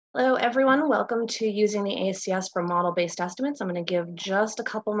Hello, everyone. Welcome to using the ACS for model-based estimates. I'm going to give just a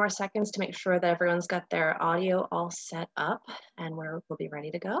couple more seconds to make sure that everyone's got their audio all set up and we'll be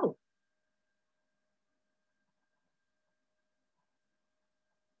ready to go.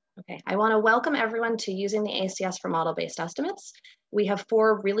 Okay, I want to welcome everyone to using the ACS for model-based estimates. We have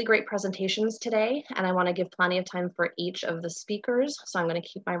 4 really great presentations today, and I want to give plenty of time for each of the speakers. So I'm going to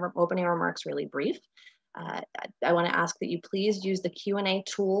keep my opening remarks really brief. I want to ask that you please use the Q&A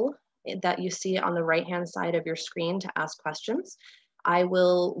tool that you see on the right-hand side of your screen to ask questions. I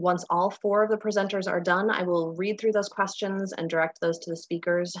will, once all 4 of the presenters are done, I will read through those questions and direct those to the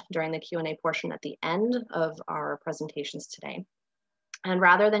speakers during the Q&A portion at the end of our presentations today. And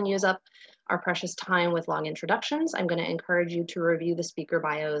rather than use up our precious time with long introductions, I'm going to encourage you to review the speaker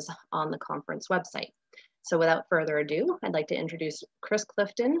bios on the conference website. So without further ado, I'd like to introduce Chris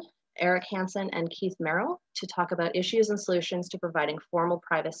Clifton, Eric Hansen, and Keith Merrill to talk about issues and solutions to providing formal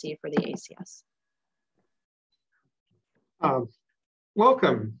privacy for the ACS.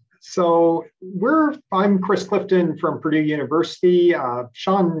 Welcome. So I'm Chris Clifton from Purdue University.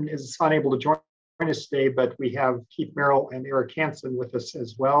 Sean is unable to join us today, but we have Keith Merrill and Eric Hansen with us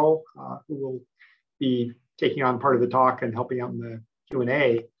as well, who will be taking on part of the talk and helping out in the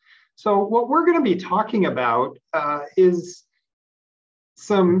Q&A. So what we're going to be talking about is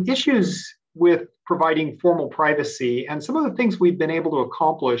some issues with providing formal privacy and some of the things we've been able to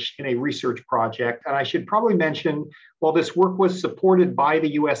accomplish in a research project. And I should probably mention, while this work was supported by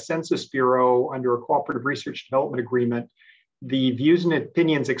the US Census Bureau under a cooperative research development agreement, the views and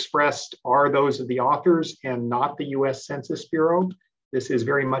opinions expressed are those of the authors and not the US Census Bureau. This is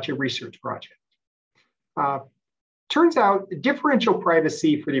very much a research project. Turns out differential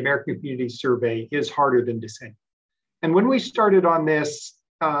privacy for the American Community Survey is harder than descent. And when we started on this,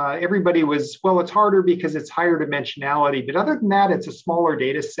 everybody was, well, it's harder because it's higher dimensionality. But other than that, it's a smaller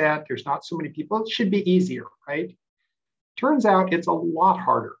data set. There's not so many people. It should be easier, right? Turns out it's a lot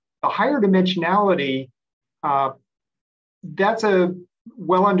harder. The higher dimensionality, that's a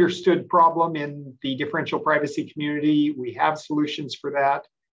well understood problem in the differential privacy community. We have solutions for that.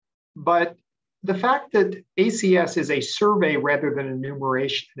 But the fact that ACS is a survey rather than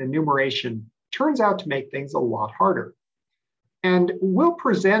enumeration turns out to make things a lot harder. And we'll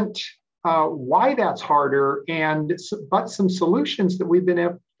present why that's harder but some solutions that we've been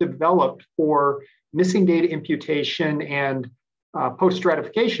able to develop for missing data imputation and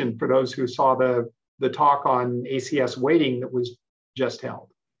post-stratification for those who saw the talk on ACS weighting that was just held.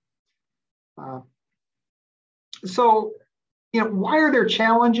 So, why are there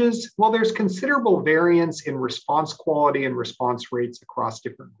challenges? Well, there's considerable variance in response quality and response rates across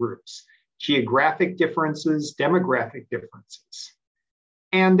different groups. Geographic differences, demographic differences.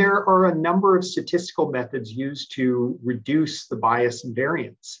 And there are a number of statistical methods used to reduce the bias and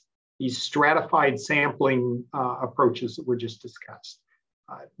variance. These stratified sampling approaches that were just discussed.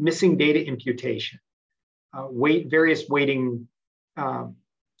 Missing data imputation, various weighting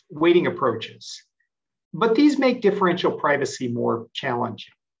approaches. But these make differential privacy more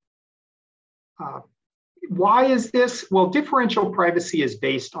challenging. Why is this? Well, differential privacy is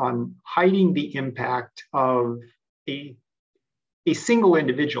based on hiding the impact of a single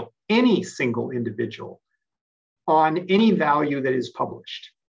individual, any single individual, on any value that is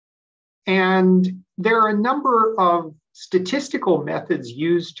published. And there are a number of statistical methods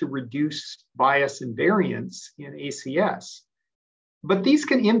used to reduce bias and variance in ACS, but these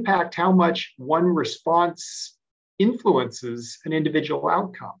can impact how much one response influences an individual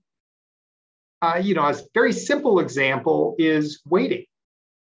outcome. A very simple example is weighting.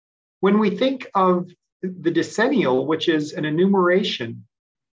 When we think of the decennial, which is an enumeration,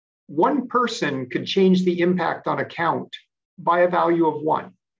 one person could change the impact on a count by a value of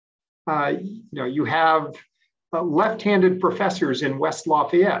 1. You have left-handed professors in West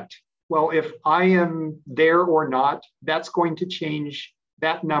Lafayette. Well, if I am there or not, that's going to change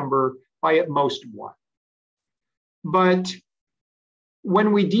that number by at most 1. But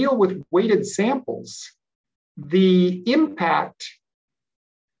when we deal with weighted samples, the impact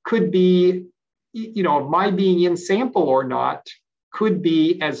could be, my being in sample or not, could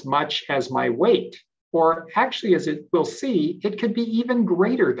be as much as my weight, or actually, as we'll see, it could be even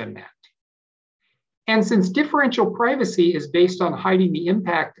greater than that. And since differential privacy is based on hiding the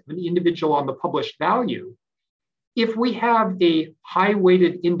impact of an individual on the published value, if we have a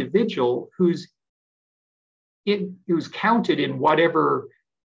high-weighted individual who's counted in whatever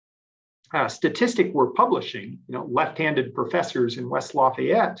statistic we're publishing, left-handed professors in West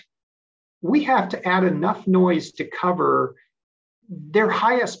Lafayette, we have to add enough noise to cover their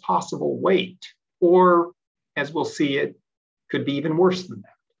highest possible weight, or as we'll see, it could be even worse than that.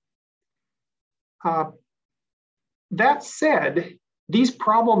 That said, these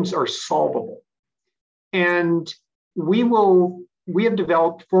problems are solvable. And we have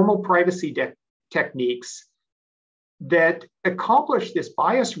developed formal privacy techniques that accomplish this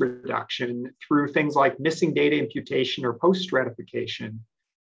bias reduction through things like missing data imputation or post-stratification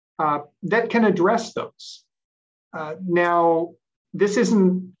that can address those. Now, this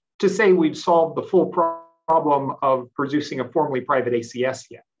isn't to say we've solved the full problem of producing a formally private ACS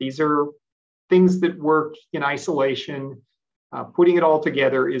yet. These are things that work in isolation. Putting it all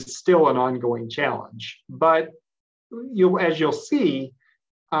together is still an ongoing challenge. But as you'll see,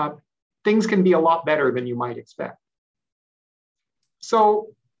 things can be a lot better than you might expect. So,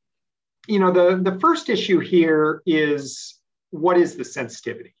 the first issue here is, what is the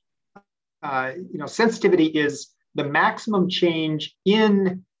sensitivity? Sensitivity is the maximum change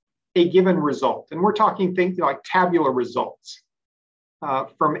in a given result. And we're talking things like tabular results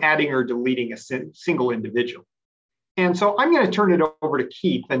from adding or deleting a single individual. And so I'm going to turn it over to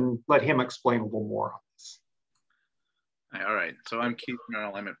Keith and let him explain a little more on this. All right, so I'm Keith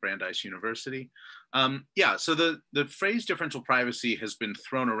Merrill. I'm at Brandeis University. So the phrase differential privacy has been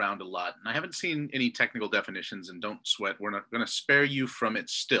thrown around a lot, and I haven't seen any technical definitions, and don't sweat, we're not going to spare you from it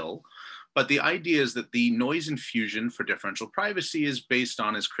still. But the idea is that the noise infusion for differential privacy is based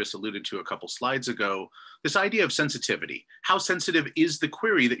on, as Chris alluded to a couple slides ago, this idea of sensitivity. How sensitive is the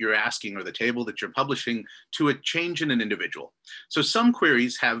query that you're asking or the table that you're publishing to a change in an individual? So some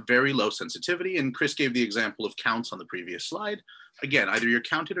queries have very low sensitivity, and Chris gave the example of counts on the previous slide. Again, either you're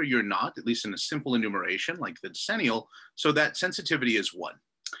counted or you're not, at least in a simple enumeration like the decennial, so that sensitivity is 1.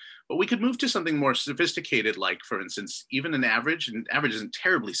 But we could move to something more sophisticated, like, for instance, even an average, and average isn't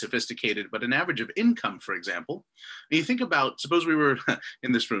terribly sophisticated, but an average of income, for example. And you think about, suppose we were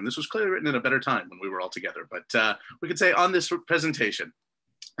in this room, this was clearly written at a better time when we were all together, but we could say on this presentation,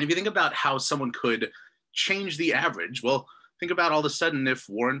 if you think about how someone could change the average, well, think about all of a sudden if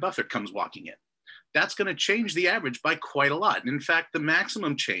Warren Buffett comes walking in. That's going to change the average by quite a lot. And in fact, the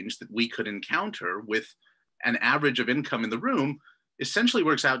maximum change that we could encounter with an average of income in the room essentially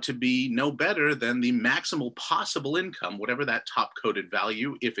works out to be no better than the maximal possible income, whatever that top-coded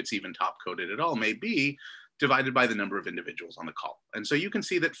value, if it's even top-coded at all, may be, divided by the number of individuals on the call. And so you can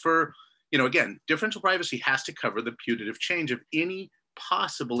see that for, again, differential privacy has to cover the putative change of any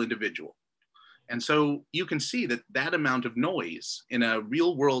possible individual. And so you can see that that amount of noise in a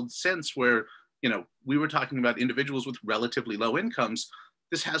real-world sense where, we were talking about individuals with relatively low incomes,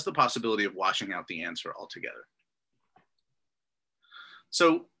 this has the possibility of washing out the answer altogether.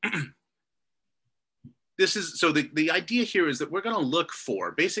 So the idea here is that we're going to look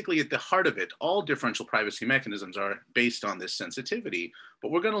for, basically at the heart of it, all differential privacy mechanisms are based on this sensitivity, but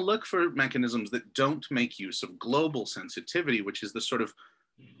we're going to look for mechanisms that don't make use of global sensitivity, which is the sort of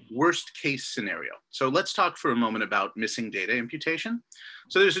worst case scenario. So let's talk for a moment about missing data imputation.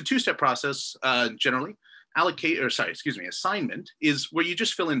 So there's a two-step process generally. Assignment is where you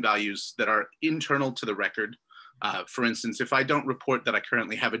just fill in values that are internal to the record. For instance, if I don't report that I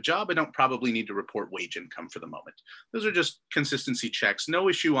currently have a job, I don't probably need to report wage income for the moment. Those are just consistency checks. No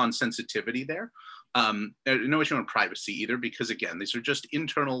issue on sensitivity there. No issue on privacy either, because again, these are just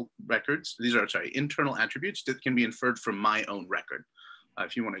internal records. These are, internal attributes that can be inferred from my own record.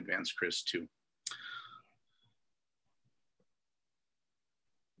 If you want to advance, Chris, too.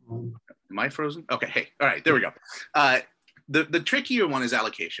 Am I frozen? Okay, hey, all right, there we go. The trickier one is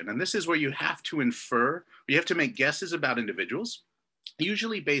allocation, and this is where you have to infer, you have to make guesses about individuals,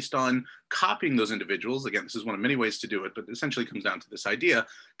 usually based on copying those individuals. Again, this is one of many ways to do it, but essentially comes down to this idea,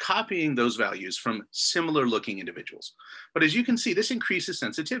 copying those values from similar looking individuals. But as you can see, this increases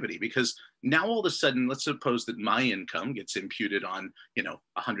sensitivity because now all of a sudden, let's suppose that my income gets imputed on,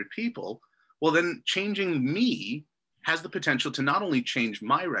 100 people. Well, then changing me has the potential to not only change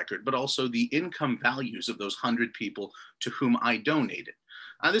my record, but also the income values of those 100 people to whom I donated.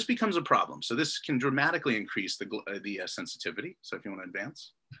 This becomes a problem. So this can dramatically increase the sensitivity. So if you want to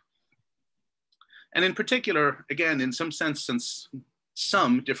advance. And in particular, again, in some sense, since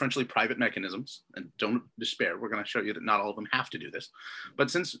some differentially private mechanisms, and don't despair, we're going to show you that not all of them have to do this, but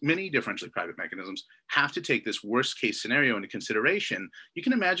since many differentially private mechanisms have to take this worst case scenario into consideration, you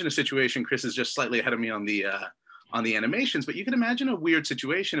can imagine a situation, Chris is just slightly ahead of me on the animations, but you can imagine a weird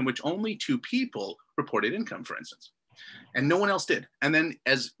situation in which only 2 people reported income, for instance, and no one else did. And then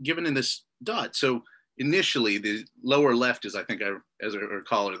as given in this dot, so initially the lower left is, I think, as I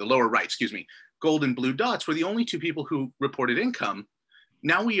recall, or the lower right, excuse me, gold and blue dots were the only 2 people who reported income.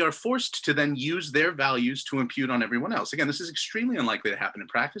 Now we are forced to then use their values to impute on everyone else. Again, this is extremely unlikely to happen in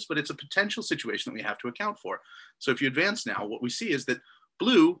practice, but it's a potential situation that we have to account for. So if you advance now, what we see is that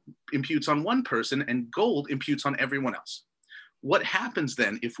blue imputes on one person and gold imputes on everyone else. What happens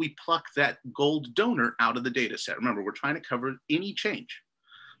then if we pluck that gold donor out of the data set? Remember, we're trying to cover any change.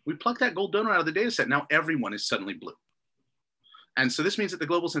 We pluck that gold donor out of the data set, now everyone is suddenly blue. And so this means that the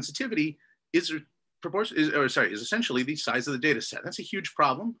global sensitivity is essentially the size of the data set. That's a huge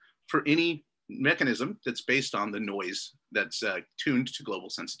problem for any mechanism that's based on the noise that's tuned to global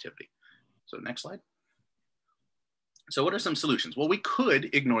sensitivity. So next slide. So what are some solutions? Well, we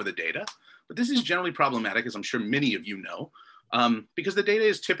could ignore the data, but this is generally problematic, as I'm sure many of you know, because the data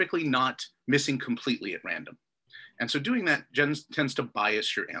is typically not missing completely at random. And so doing that tends to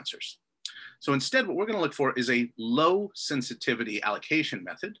bias your answers. So instead, what we're going to look for is a low sensitivity allocation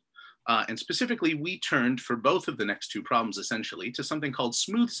method. And specifically, we turned for both of the next two problems, essentially, to something called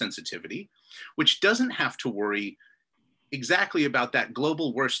smooth sensitivity, which doesn't have to worry exactly about that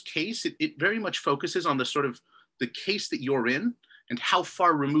global worst case. It very much focuses on the sort of the case that you're in and how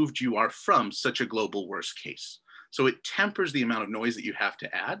far removed you are from such a global worst case. So it tempers the amount of noise that you have to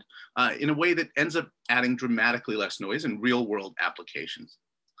add in a way that ends up adding dramatically less noise in real world applications.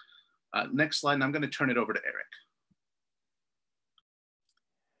 Next slide, and I'm going to turn it over to Eric.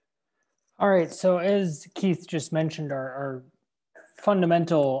 All right, so as Keith just mentioned, our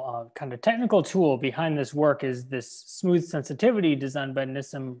fundamental kind of technical tool behind this work is this smooth sensitivity designed by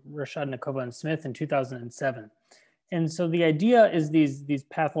Nissim, Rashadnikova, and Smith in 2007. And so the idea is these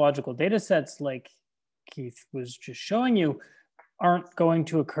pathological data sets, like Keith was just showing you, aren't going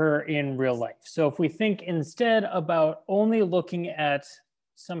to occur in real life. So if we think instead about only looking at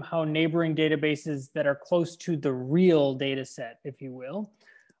somehow neighboring databases that are close to the real data set, if you will,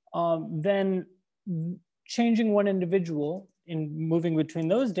 then changing one individual in moving between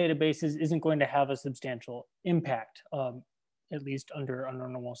those databases isn't going to have a substantial impact, at least under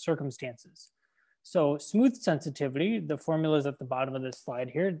normal circumstances. So smooth sensitivity, the formula is at the bottom of this slide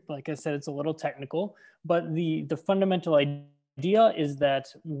here. Like I said, it's a little technical, but the fundamental idea is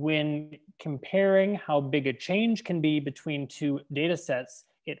that when comparing how big a change can be between two data sets,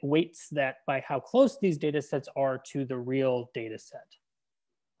 it weights that by how close these data sets are to the real data set.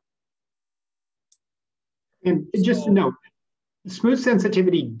 And just to note, smooth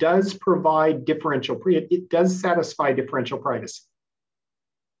sensitivity does provide differential, it does satisfy differential privacy.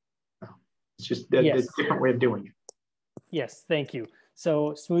 It's just the different way of doing it. Yes, thank you.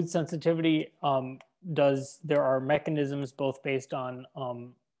 So smooth sensitivity there are mechanisms both based on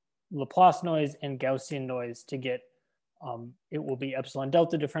Laplace noise and Gaussian noise to get, it will be epsilon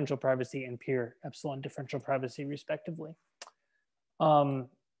delta differential privacy and pure epsilon differential privacy respectively.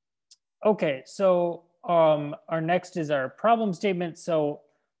 Okay, so our next is our problem statement. So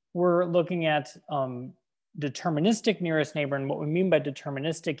we're looking at deterministic nearest neighbor. And what we mean by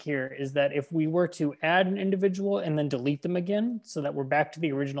deterministic here is that if we were to add an individual and then delete them again, so that we're back to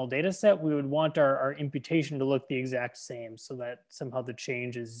the original data set, we would want our imputation to look the exact same so that somehow the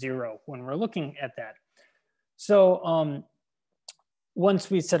change is 0 when we're looking at that. So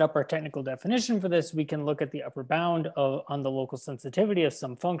once we set up our technical definition for this, we can look at the upper bound on the local sensitivity of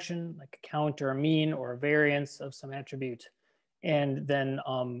some function, like a count or a mean or a variance of some attribute, and then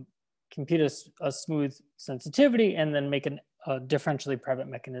compute a smooth sensitivity and then make a differentially private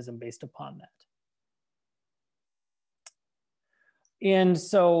mechanism based upon that. And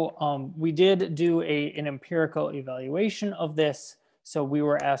so we did do an empirical evaluation of this. So we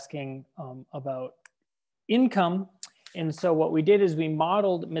were asking about income. And so what we did is we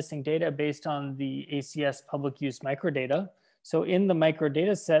modeled missing data based on the ACS public use microdata. So in the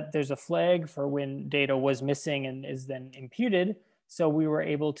microdata set, there's a flag for when data was missing and is then imputed. So we were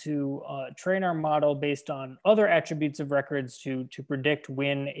able to train our model based on other attributes of records to predict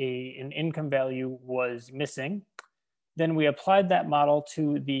when an income value was missing. Then we applied that model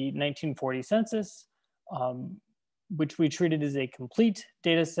to the 1940 census, which we treated as a complete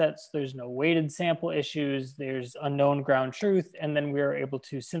data set. So there's no weighted sample issues, there's unknown ground truth, and then we were able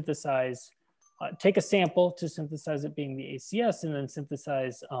to synthesize, take a sample to synthesize it being the ACS, and then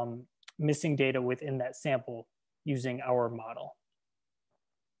synthesize missing data within that sample using our model.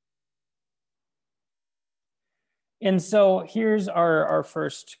 And so here's our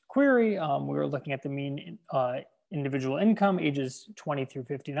first query. We were looking at the mean individual income, ages 20 through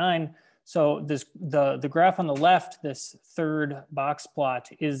 59. So the graph on the left, this third box plot,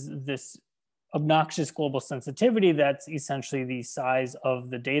 is this obnoxious global sensitivity that's essentially the size of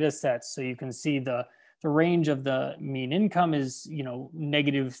the data sets. So you can see the range of the mean income is, you know,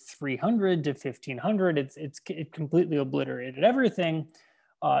 -300 to 1500. It completely obliterated everything.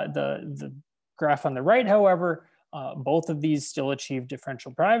 The graph on the right, however, both of these still achieve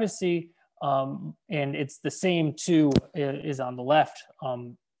differential privacy. And it's the same 2 is on the left.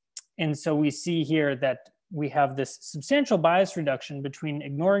 And so we see here that we have this substantial bias reduction between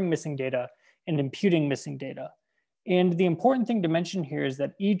ignoring missing data and imputing missing data. And the important thing to mention here is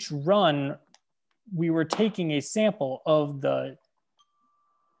that each run, we were taking a sample of the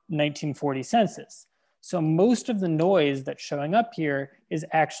 1940 census. So most of the noise that's showing up here is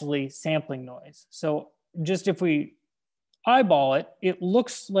actually sampling noise. So just if we eyeball it, it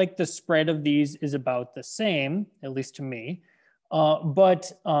looks like the spread of these is about the same, at least to me.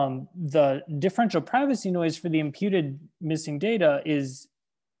 But the differential privacy noise for the imputed missing data is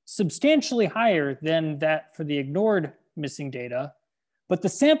substantially higher than that for the ignored missing data, but the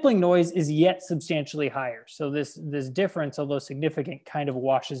sampling noise is yet substantially higher. So this difference, although significant, kind of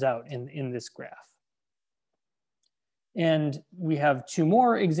washes out in this graph. And we have 2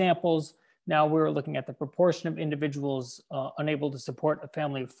 more examples. Now we're looking at the proportion of individuals unable to support a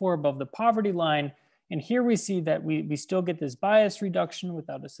family of 4 above the poverty line. And here we see that we still get this bias reduction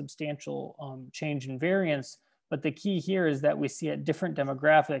without a substantial change in variance. But the key here is that we see at different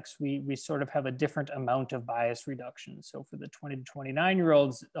demographics, we sort of have a different amount of bias reduction. So for the 20 to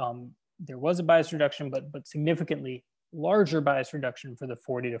 29-year-olds, there was a bias reduction, but significantly larger bias reduction for the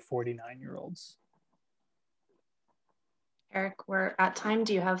 40 to 49-year-olds. Eric, we're at time.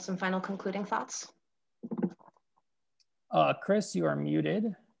 Do you have some final concluding thoughts? Chris, you are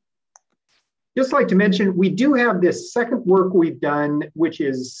muted. Just like to mention, we do have this second work we've done, which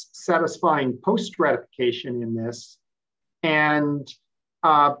is satisfying post-stratification in this. And,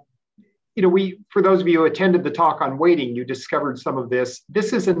 you know, for those of you who attended the talk on weighting, you discovered some of this.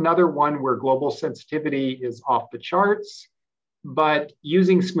 This is another one where global sensitivity is off the charts, but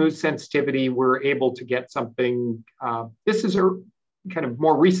using smooth sensitivity, we're able to get something. This is a kind of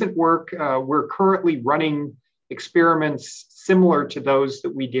more recent work. We're currently running experiments similar to those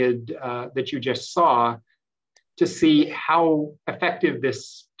that we did that you just saw to see how effective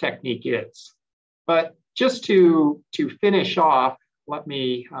this technique is. But just to finish off, let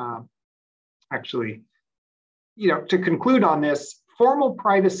me actually, you know, to conclude on this, formal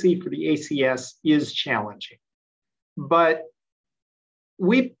privacy for the ACS is challenging, but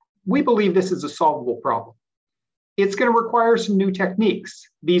we believe this is a solvable problem. It's going to require some new techniques.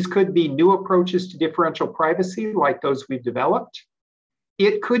 These could be new approaches to differential privacy like those we've developed.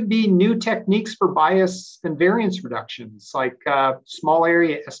 It could be new techniques for bias and variance reductions like small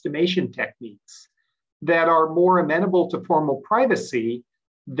area estimation techniques that are more amenable to formal privacy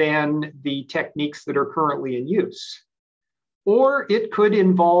than the techniques that are currently in use. Or it could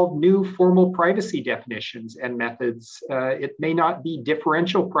involve new formal privacy definitions and methods. It may not be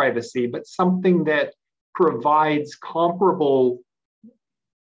differential privacy, but something that provides comparable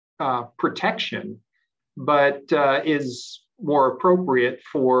protection, but is more appropriate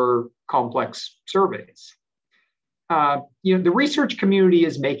for complex surveys. You know, the research community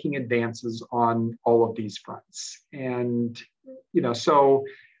is making advances on all of these fronts. And, you know, so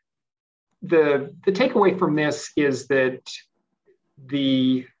the takeaway from this is that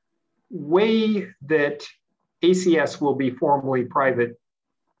the way that ACS will be formally private,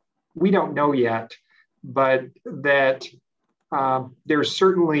 we don't know yet, but that there's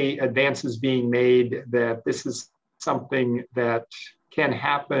certainly advances being made that this is something that can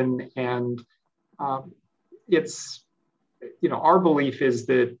happen. And it's, you know, our belief is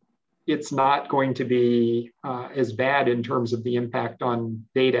that it's not going to be as bad in terms of the impact on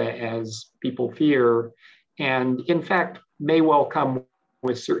data as people fear. And in fact, may well come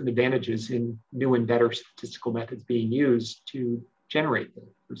with certain advantages in new and better statistical methods being used to generate the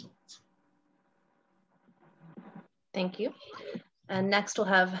results. Thank you. And next we'll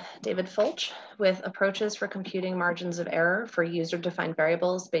have David Fulch with approaches for computing margins of error for user-defined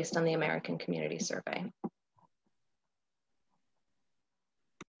variables based on the American Community Survey.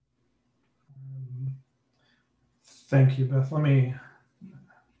 Thank you, Beth. Let me,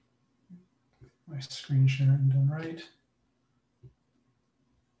 my screen sharing done right.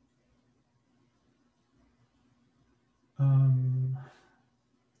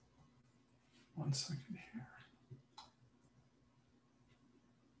 One second here.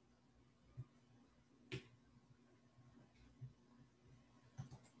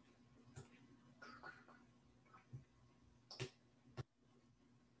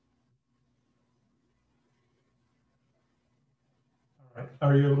 All right,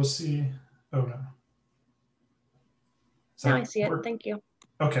 are you able to see? Oh no. Now I see it, thank you.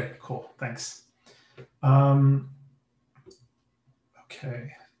 Okay, cool, thanks.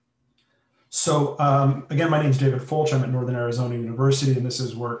 Okay. So again, my name is David Fulch. I'm at Northern Arizona University, and this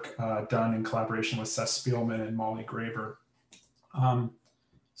is work done in collaboration with Seth Spielman and Molly Graber.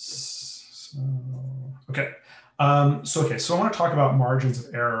 Okay. So I want to talk about margins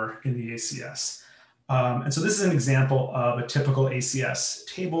of error in the ACS. And so this is an example of a typical ACS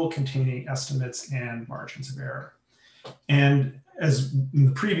table containing estimates and margins of error. And as in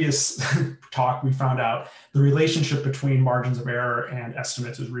the previous talk, we found out the relationship between margins of error and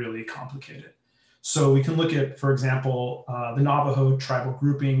estimates is really complicated. So we can look at, for example, the Navajo tribal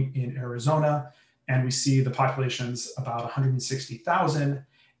grouping in Arizona, and we see the population's about 160,000,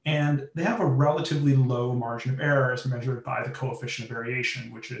 and they have a relatively low margin of error as measured by the coefficient of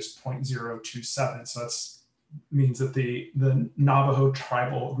variation, which is 0.027. So that means that the Navajo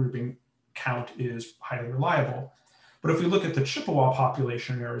tribal grouping count is highly reliable. But if we look at the Chippewa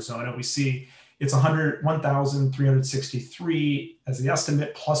population in Arizona, we see it's 1,363 as the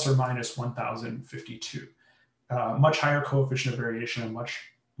estimate, plus or minus 1,052. Much higher coefficient of variation and much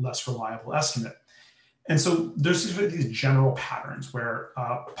less reliable estimate. And so there's these general patterns where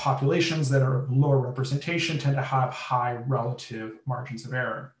populations that are lower representation tend to have high relative margins of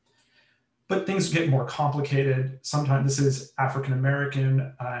error. But things get more complicated. Sometimes this is African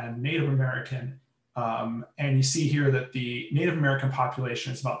American and Native American. And you see here that the Native American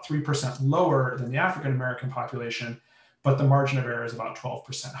population is about 3% lower than the African American population, but the margin of error is about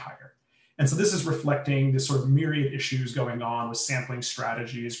 12% higher. And so this is reflecting this sort of myriad issues going on with sampling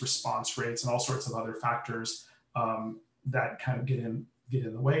strategies, response rates, and all sorts of other factors that kind of get in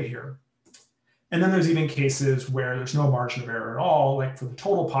the way here. And then there's even cases where there's no margin of error at all, like for the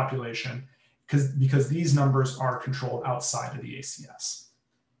total population, because these numbers are controlled outside of the ACS.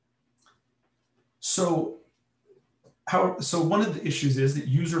 So one of the issues is that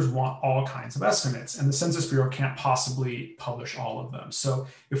users want all kinds of estimates, and the Census Bureau can't possibly publish all of them. So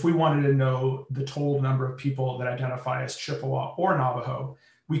if we wanted to know the total number of people that identify as Chippewa or Navajo,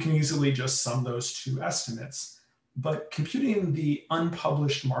 we can easily just sum those two estimates. But computing the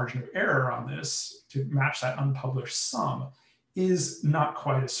unpublished margin of error on this to match that unpublished sum is not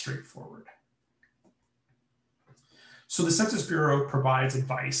quite as straightforward. So the Census Bureau provides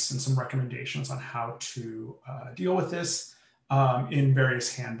advice and some recommendations on how to deal with this in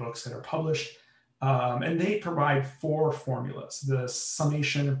various handbooks that are published. And they provide 4 formulas: the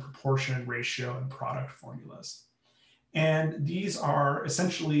summation, proportion, ratio, and product formulas. And these are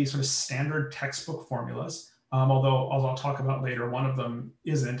essentially sort of standard textbook formulas, although as I'll talk about later, one of them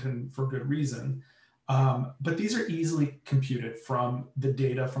isn't, and for good reason. But these are easily computed from the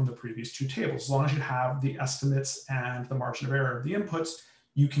data from the previous 2 tables. As long as you have the estimates and the margin of error of the inputs,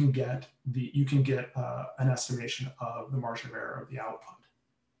 you can get an estimation of the margin of error of the output.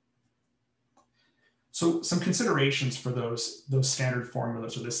 So some considerations for those standard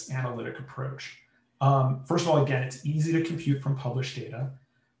formulas or this analytic approach. First of all, again, it's easy to compute from published data,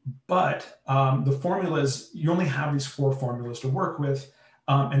 but the formulas, you only have these 4 formulas to work with.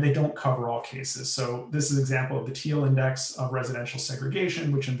 And they don't cover all cases. So this is an example of the Teal index of residential segregation,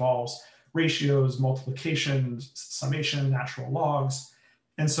 which involves ratios, multiplication, summation, natural logs.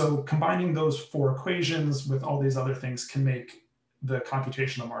 And so combining those 4 equations with all these other things can make the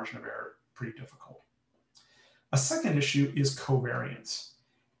computation of margin of error pretty difficult. A second issue is covariance.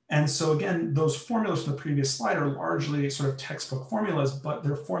 And so again, those formulas from the previous slide are largely sort of textbook formulas, but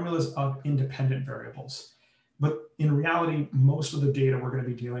they're formulas of independent variables. But in reality, most of the data we're going to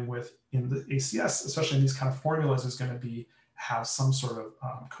be dealing with in the ACS, especially in these kind of formulas, is going to have some sort of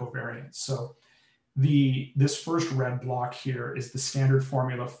covariance. So this first red block here is the standard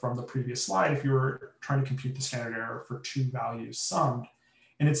formula from the previous slide if you were trying to compute the standard error for 2 values summed,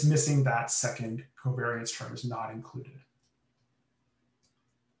 and it's missing that second covariance term is not included.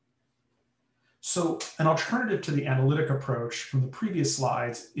 So an alternative to the analytic approach from the previous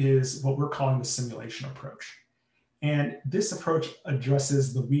slides is what we're calling the simulation approach. And this approach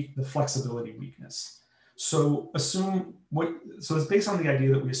addresses the flexibility weakness. So it's based on the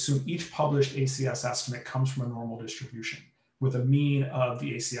idea that we assume each published ACS estimate comes from a normal distribution with a mean of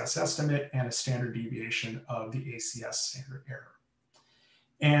the ACS estimate and a standard deviation of the ACS standard error.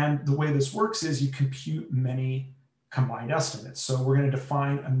 And the way this works is you compute many combined estimates. So we're going to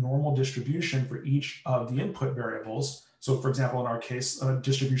define a normal distribution for each of the input variables. So for example, in our case, a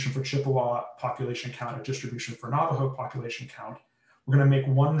distribution for Chippewa population count, a distribution for Navajo population count. We're going to make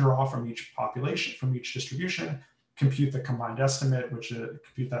one draw from each population, from each distribution, compute the combined estimate, which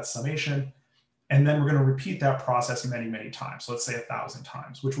compute that summation. And then we're going to repeat that process many, many times. So let's say 1,000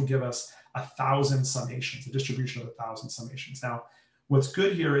 times, which will give us 1,000 summations, a distribution of 1,000 summations. Now, what's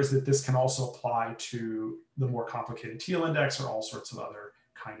good here is that this can also apply to the more complicated Teal index or all sorts of other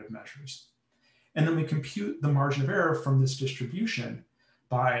kind of measures. And then we compute the margin of error from this distribution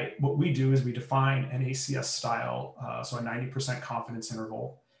by what we do is we define an ACS style, so a 90% confidence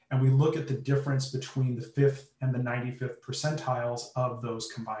interval. and we look at the difference between the 5th and the 95th percentiles of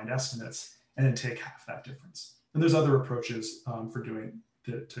those combined estimates, and then take half that difference. And there's other approaches for doing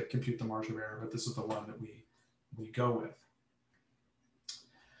to compute the margin of error, but this is the one that we go with.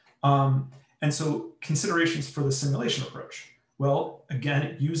 And so considerations for the simulation approach. Well, again,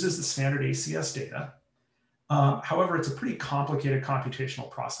 it uses the standard ACS data. However, it's a pretty complicated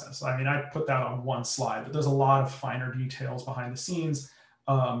computational process. I mean, I put that on one slide, but there's a lot of finer details behind the scenes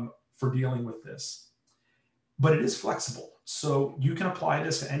for dealing with this. But it is flexible. So you can apply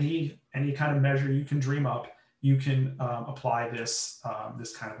this to any kind of measure you can dream up. You can apply this,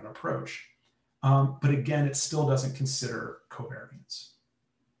 this kind of an approach. But again, it still doesn't consider covariance.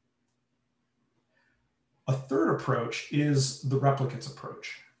 A third approach is the replicates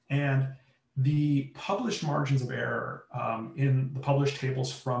approach. And the published margins of error in the published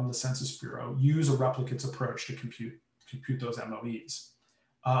tables from the Census Bureau use a replicates approach to compute those MOEs.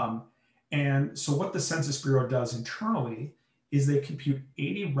 And so what the Census Bureau does internally is they compute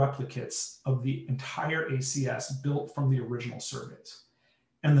 80 replicates of the entire ACS built from the original surveys.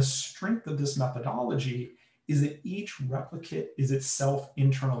 And the strength of this methodology is that each replicate is itself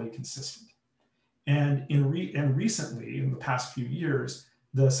internally consistent. And recently, in the past few years,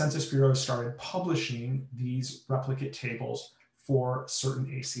 the Census Bureau started publishing these replicate tables for certain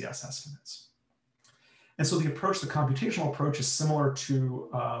ACS estimates. And so the approach, the computational approach, is similar to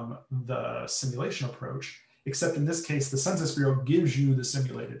the simulation approach, except in this case, the Census Bureau gives you the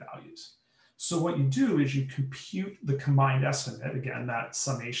simulated values. So what you do is you compute the combined estimate, again, that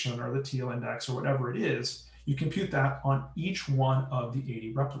summation or the teal index or whatever it is, you compute that on each one of the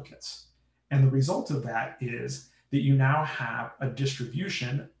 80 replicates. And the result of that is that you now have a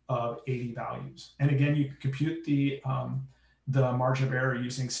distribution of 80 values. And again, you compute the margin of error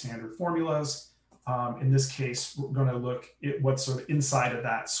using standard formulas. In this case, we're going to look at what's sort of inside of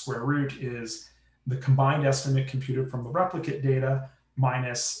that square root is the combined estimate computed from the replicate data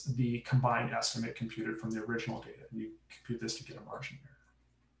minus the combined estimate computed from the original data. And you compute this to get a margin of error.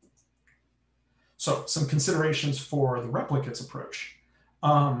 So some considerations for the replicates approach.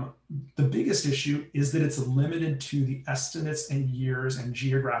 The biggest issue is that it's limited to the estimates and years and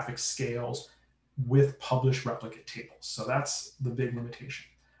geographic scales with published replicate tables. So that's the big limitation.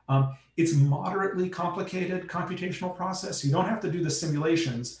 It's moderately complicated computational process. You don't have to do the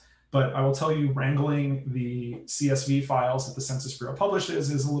simulations, but I will tell you wrangling the CSV files that the Census Bureau publishes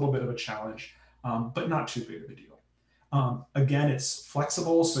is a little bit of a challenge, but not too big of a deal. Again, it's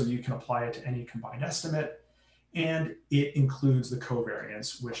flexible, so you can apply it to any combined estimate. And it includes the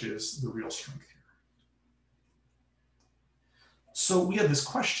covariance, which is the real strength here. So we have this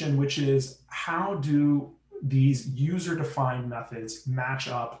question, which is how do these user-defined methods match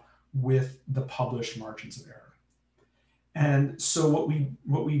up with the published margins of error? And so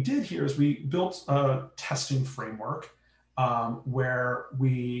what we did here is we built a testing framework where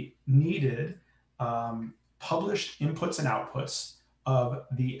we needed published inputs and outputs of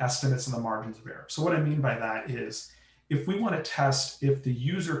the estimates and the margins of error. So what I mean by that is if we want to test if the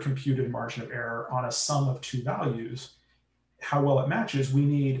user computed margin of error on a sum of two values, how well it matches, we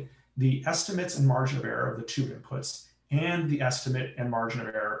need the estimates and margin of error of the two inputs and the estimate and margin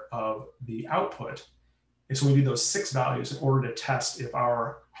of error of the output. And so we need those 6 values in order to test if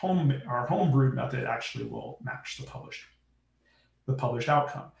our homebrewed method actually will match the published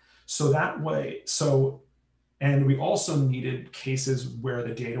outcome. So that way, and we also needed cases where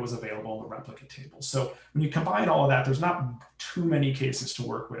the data was available in the replicate table. So when you combine all of that, there's not too many cases to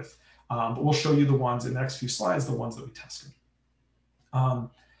work with, but we'll show you the ones in the next few slides, the ones that we tested.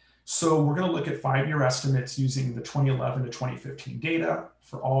 So we're going to look at 5-year estimates using the 2011 to 2015 data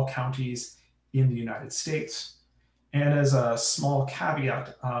for all counties in the United States. And as a small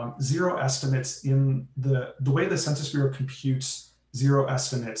caveat, zero estimates in the way the Census Bureau computes zero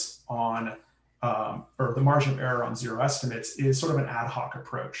estimates on or the margin of error on zero estimates is sort of an ad hoc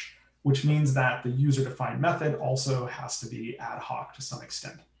approach, which means that the user-defined method also has to be ad hoc to some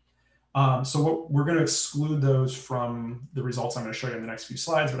extent. So we're going to exclude those from the results I'm going to show you in the next few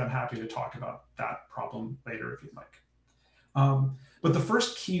slides, but I'm happy to talk about that problem later if you'd like. But the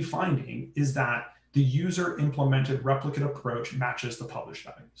first key finding is that the user-implemented replicate approach matches the published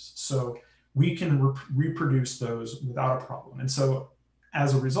values. So we can reproduce those without a problem. And so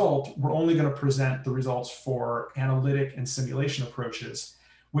as a result, we're only going to present the results for analytic and simulation approaches,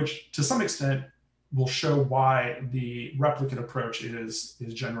 which to some extent will show why the replicate approach is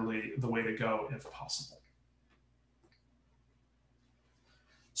generally the way to go if possible.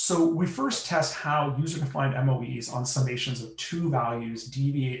 So we first test how user-defined MOEs on summations of 2 values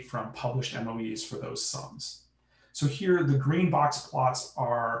deviate from published MOEs for those sums. So here, the green box plots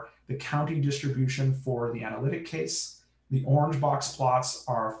are the county distribution for the analytic case. The orange box plots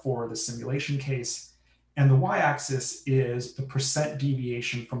are for the simulation case. And the y-axis is the percent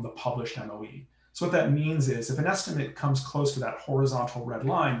deviation from the published MOE. So what that means is if an estimate comes close to that horizontal red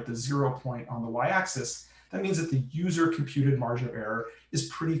line at the 0 point on the y-axis, that means that the user computed margin of error is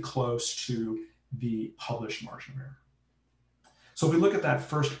pretty close to the published margin of error. So if we look at that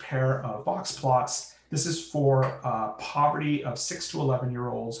first pair of box plots, this is for poverty of 6 to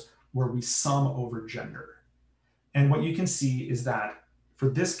 11-year-olds where we sum over gender. And what you can see is that for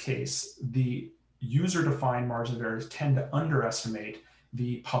this case, the user-defined margin of errors tend to underestimate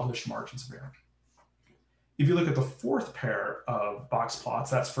the published margins of error. If you look at the fourth pair of box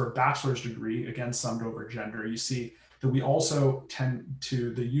plots, that's for a bachelor's degree, again, summed over gender, you see that we also tend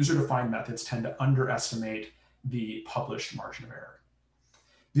to, the user-defined methods tend to underestimate the published margin of error.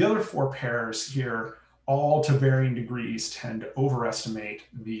 The other four pairs here, all to varying degrees, tend to overestimate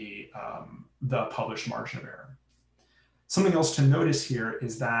the published margin of error. Something else to notice here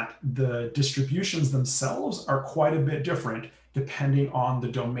is that the distributions themselves are quite a bit different depending on the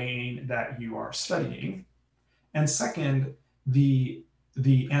domain that you are studying. And second, the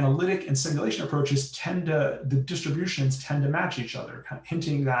analytic and simulation approaches the distributions tend to match each other, kind of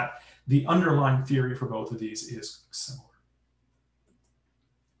hinting that the underlying theory for both of these is similar.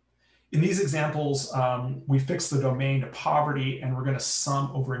 In these examples, we fix the domain to poverty, and we're going to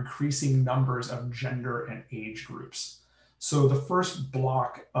sum over increasing numbers of gender and age groups. So the first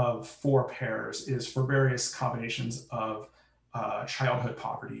block of 4 pairs is for various combinations of childhood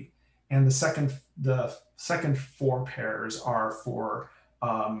poverty. And the second 4 pairs are for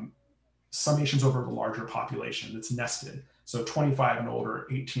summations over the larger population that's nested. So 25 and older,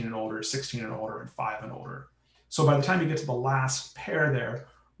 18 and older, 16 and older, and 5 and older. So by the time you get to the last pair there,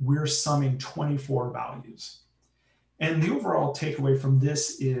 we're summing 24 values. And the overall takeaway from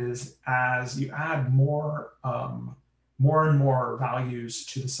this is as you add more and more values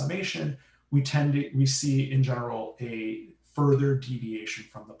to the summation, we see in general a further deviation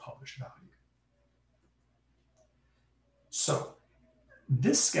from the published value. So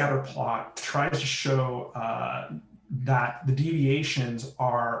this scatter plot tries to show that the deviations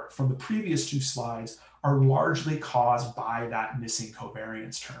are from the previous 2 slides are largely caused by that missing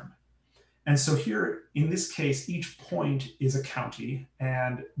covariance term. And so here, in this case, each point is a county,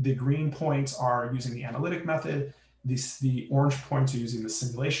 and the green points are using the analytic method, the orange points are using the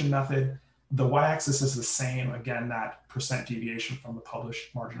simulation method. The y-axis is the same, again, that percent deviation from the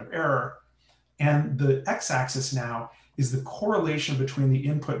published margin of error. And the x-axis now is the correlation between the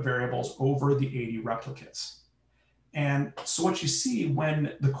input variables over the 80 replicates. And so what you see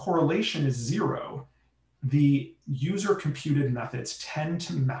when the correlation is 0, the user computed methods tend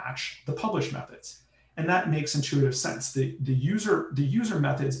to match the published methods. And that makes intuitive sense. The user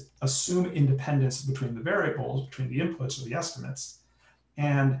methods assume independence between the variables, between the inputs or the estimates.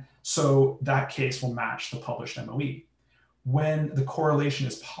 And so that case will match the published MOE. When the correlation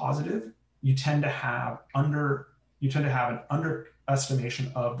is positive, you tend to have an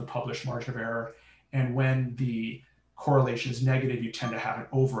underestimation of the published margin of error. And when the correlation is negative, you tend to have an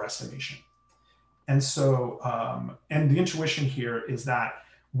overestimation. And so, and the intuition here is that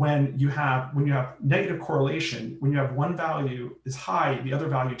when you have negative correlation, when you have one value is high, the other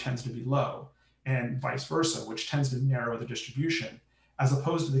value tends to be low, and vice versa, which tends to narrow the distribution, as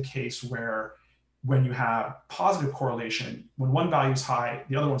opposed to the case where when you have positive correlation, when one value is high,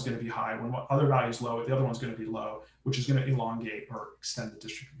 the other one's going to be high. When one other value is low, the other one's going to be low, which is going to elongate or extend the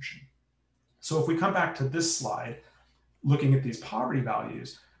distribution. So if we come back to this slide, looking at these poverty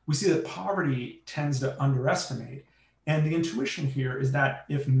values, we see that poverty tends to underestimate. And the intuition here is that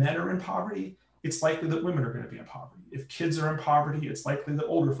if men are in poverty, it's likely that women are going to be in poverty. If kids are in poverty, it's likely that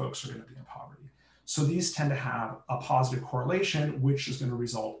older folks are going to be in poverty. So these tend to have a positive correlation, which is going to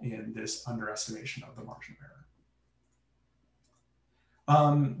result in this underestimation of the margin of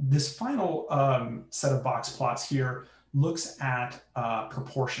error. This final set of box plots here looks at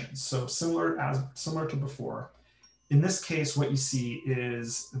proportions. So similar to before. In this case, what you see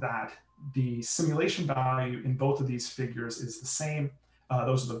is that the simulation value in both of these figures is the same.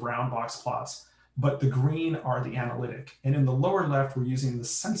 Those are the brown box plots, but the green are the analytic. And in the lower left, we're using the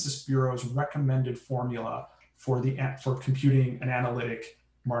Census Bureau's recommended formula for computing an analytic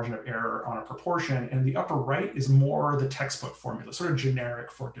margin of error on a proportion. And the upper right is more the textbook formula, sort of generic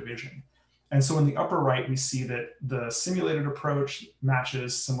for division. And so in the upper right, we see that the simulated approach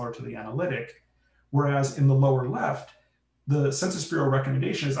matches similar to the analytic. Whereas in the lower left, the Census Bureau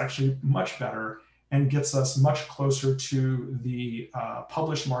recommendation is actually much better and gets us much closer to the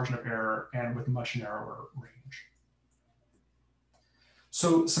published margin of error and with much narrower range.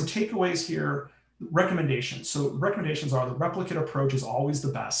 So some takeaways here, recommendations. So recommendations are the replicate approach is always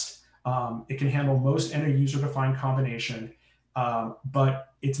the best. It can handle most any user-defined combination, but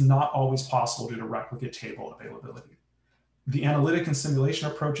it's not always possible due to replicate table availability. The analytic and simulation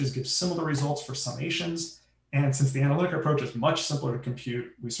approaches give similar results for summations. And since the analytic approach is much simpler to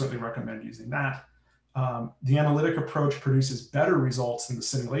compute, we certainly recommend using that. The analytic approach produces better results than the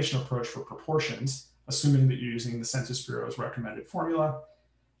simulation approach for proportions, assuming that you're using the Census Bureau's recommended formula.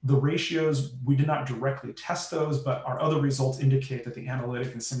 The ratios, we did not directly test those, but our other results indicate that the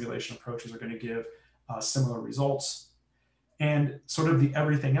analytic and simulation approaches are going to give similar results. And sort of the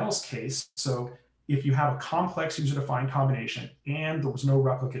everything else case, so if you have a complex user-defined combination and there was no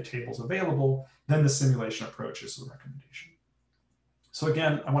replicate tables available, then the simulation approach is the recommendation. So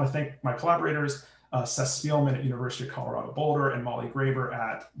again, I want to thank my collaborators, Seth Spielman at University of Colorado Boulder and Molly Graber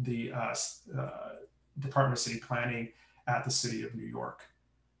at the Department of City Planning at the City of New York.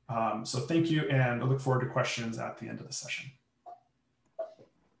 So thank you, and I look forward to questions at the end of the session.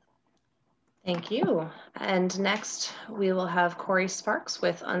 Thank you. And next, we will have Corey Sparks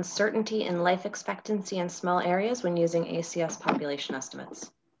with uncertainty in life expectancy in small areas when using ACS population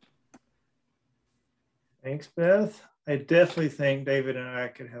estimates. Thanks, Beth. I definitely think David and I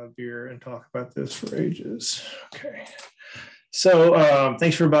could have a beer and talk about this for ages. Okay. So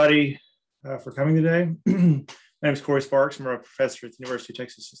thanks everybody for coming today. My name is Corey Sparks. I'm a professor at the University of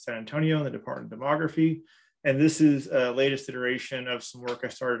Texas at San Antonio in the Department of Demography. And this is a latest iteration of some work I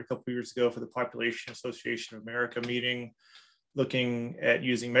started a couple of years ago for the Population Association of America meeting, looking at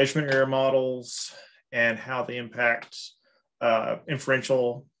using measurement error models and how they impact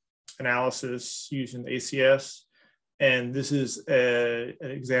inferential analysis using the ACS. And this is an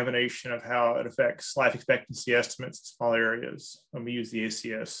examination of how it affects life expectancy estimates in small areas when we use the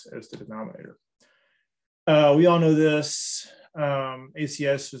ACS as the denominator. We all know this.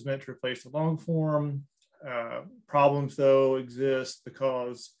 ACS was meant to replace the long form. Problems, though, exist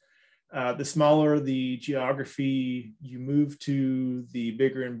because the smaller the geography you move to, the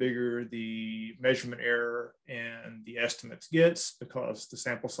bigger and bigger the measurement error and the estimates gets, because the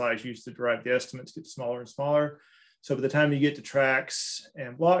sample size used to derive the estimates gets smaller and smaller. So by the time you get to tracks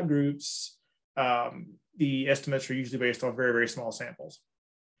and block groups, the estimates are usually based on very, very small samples.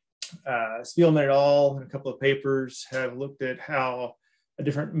 Spielman et al. In a couple of papers have looked at how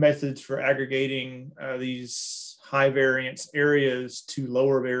different methods for aggregating these high variance areas to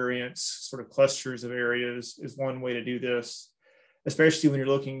lower variance sort of clusters of areas is one way to do this, especially when you're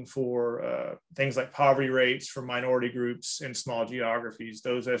looking for things like poverty rates for minority groups in small geographies.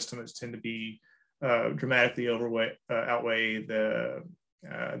 Those estimates tend to be dramatically outweigh the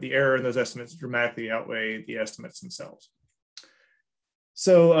error in those estimates dramatically outweigh the estimates themselves.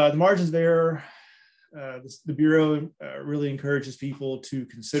 So the margins of error, the Bureau really encourages people to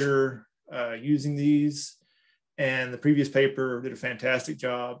consider using these. And the previous paper did a fantastic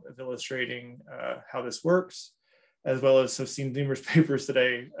job of illustrating how this works, as well as I've seen numerous papers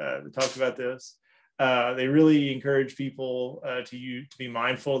today that talk about this. They really encourage people to be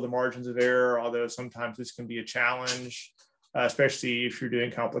mindful of the margins of error, although sometimes this can be a challenge, especially if you're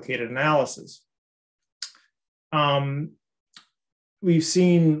doing complicated analysis. We've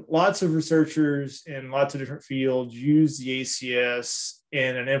seen lots of researchers in lots of different fields use the ACS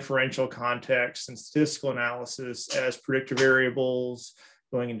in an inferential context and statistical analysis as predictor variables,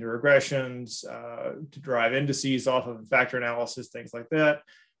 going into regressions, to derive indices off of factor analysis, things like that.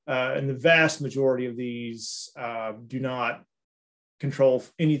 And the vast majority of these do not control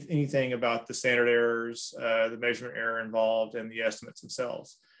anything about the standard errors, the measurement error involved, and the estimates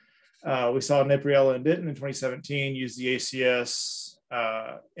themselves. We saw Nepriella and Denton in 2017 use the ACS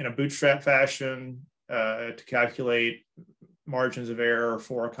in a bootstrap fashion to calculate margins of error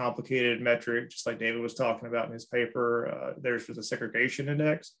for a complicated metric, just like David was talking about in his paper. Theirs was a segregation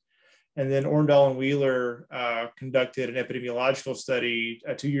index. And then Orndal and Wheeler conducted an epidemiological study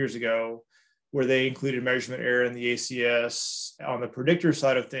 2 years ago where they included measurement error in the ACS on the predictor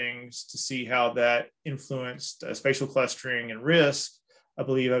side of things to see how that influenced spatial clustering and risk. I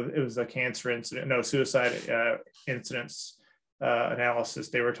believe it was a cancer incident, no, suicide incidents analysis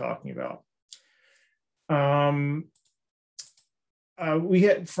they were talking about. We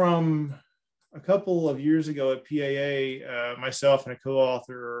had, from a couple of years ago at PAA, myself and a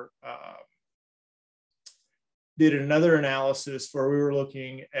co-author did another analysis where we were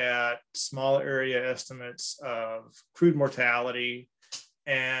looking at small area estimates of crude mortality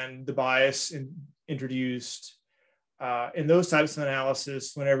and the bias introduced in those types of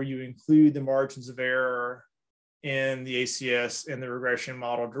analysis whenever you include the margins of error in the ACS and the regression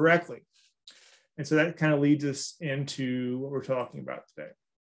model directly. And so that kind of leads us into what we're talking about today.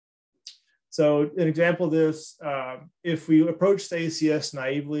 So an example of this, if we approach the ACS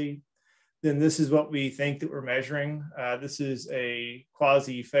naively, then this is what we think that we're measuring. This is a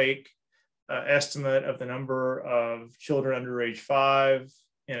quasi-fake estimate of the number of children under age 5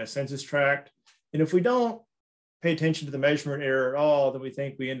 in a census tract. And if we don't pay attention to the measurement error at all, then we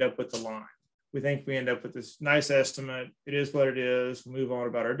think we end up with the line. We think we end up with this nice estimate. It is what it is. We'll move on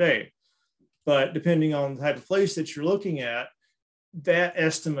about our day. But depending on the type of place that you're looking at, that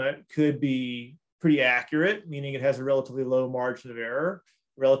estimate could be pretty accurate, meaning it has a relatively low margin of error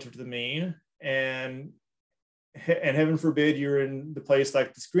relative to the mean. And heaven forbid you're in the place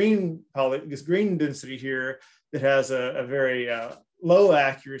like this green density here that has a very low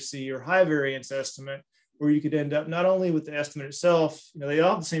accuracy or high variance estimate, where you could end up not only with the estimate itself, they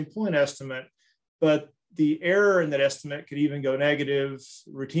all have the same point estimate, but the error in that estimate could even go negative,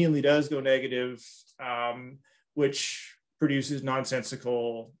 routinely does go negative, which produces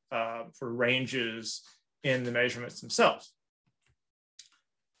nonsensical for ranges in the measurements themselves.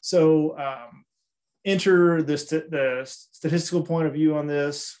 So enter the statistical point of view on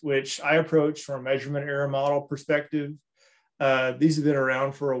this, which I approach from a measurement error model perspective. These have been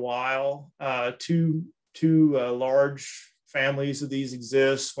around for a while. Two large families of these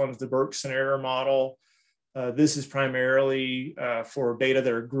exist. One's the Berkson error model. This is primarily for data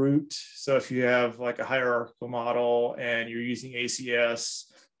that are grouped. So if you have like a hierarchical model and you're using ACS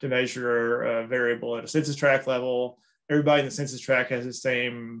to measure a variable at a census tract level, everybody in the census tract has the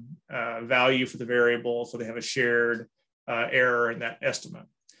same value for the variable, so they have a shared error in that estimate.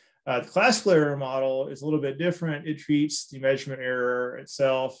 The classical error model is a little bit different. It treats the measurement error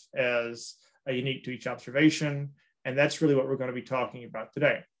itself as unique to each observation, and that's really what we're going to be talking about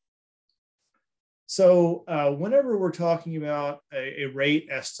today. So whenever we're talking about a rate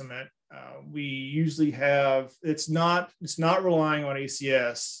estimate, we usually have, it's not relying on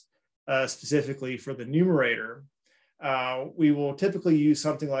ACS specifically for the numerator. We will typically use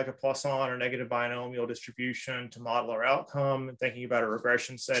something like a Poisson or negative binomial distribution to model our outcome. And thinking about a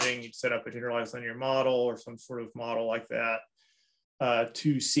regression setting, you'd set up a generalized linear model or some sort of model like that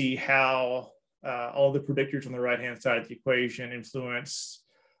to see how all the predictors on the right-hand side of the equation influence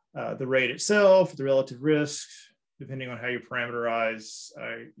the rate itself, the relative risk, depending on how you parameterize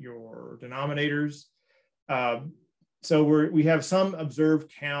your denominators. So we have some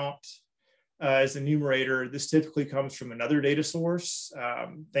observed count as the numerator. This typically comes from another data source,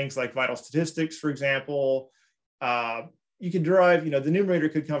 things like vital statistics, for example. You can derive, the numerator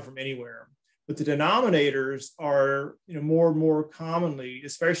could come from anywhere, but the denominators are, more and more commonly,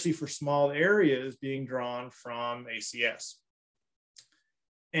 especially for small areas, being drawn from ACS.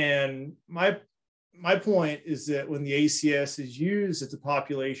 And my point is that when the ACS is used as a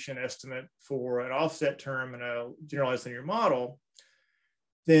population estimate for an offset term in a generalized linear model,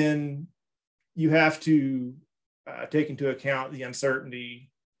 then you have to take into account the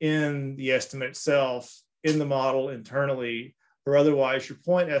uncertainty in the estimate itself, in the model internally, or otherwise your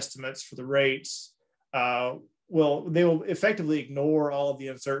point estimates for the rates they will effectively ignore all of the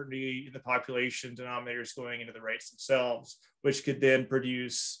uncertainty in the population denominators going into the rates themselves, which could then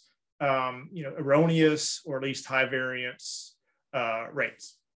produce erroneous or at least high variance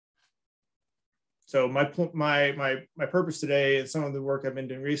rates. So my purpose today and some of the work I've been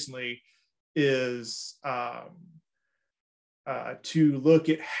doing recently is to look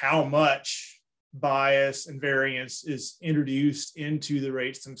at how much bias and variance is introduced into the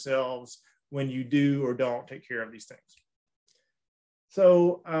rates themselves when you do or don't take care of these things.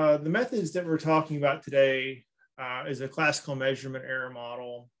 So the methods that we're talking about today is a classical measurement error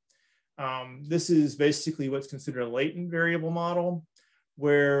model. This is basically what's considered a latent variable model,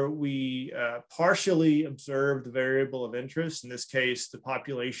 where we partially observe the variable of interest, in this case, the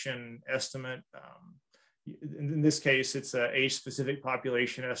population estimate. In this case, it's an age-specific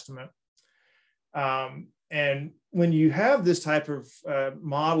population estimate. And when you have this type of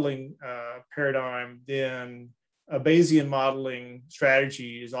modeling paradigm, then a Bayesian modeling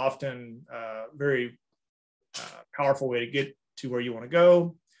strategy is often a very powerful way to get to where you want to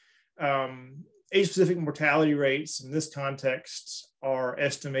go. Age-specific mortality rates in this context are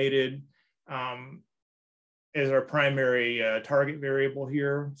estimated as our primary target variable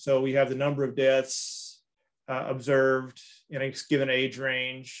here. So we have the number of deaths observed in a given age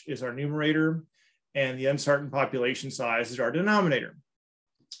range is our numerator, and the uncertain population size is our denominator.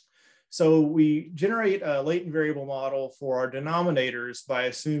 So we generate a latent variable model for our denominators by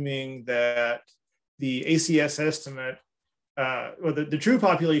assuming that the ACS estimate, or the true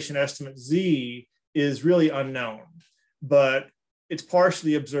population estimate Z, is really unknown, but it's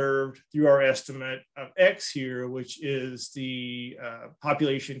partially observed through our estimate of X here, which is the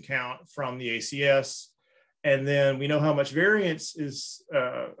population count from the ACS. And then we know how much variance is,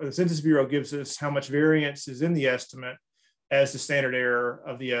 the Census Bureau gives us how much variance is in the estimate as the standard error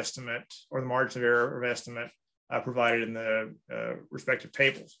of the estimate, or the margin of error of estimate provided in the respective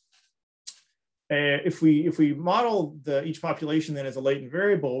tables. If we model each population then as a latent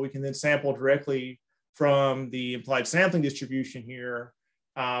variable, we can then sample directly from the implied sampling distribution here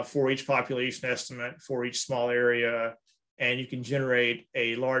for each population estimate for each small area, and you can generate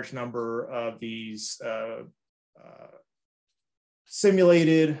a large number of these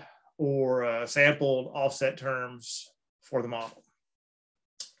simulated or sampled offset terms for the model.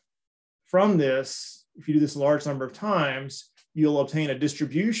 From this, if you do this a large number of times, you'll obtain a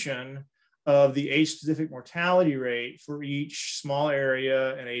distribution of the age-specific mortality rate for each small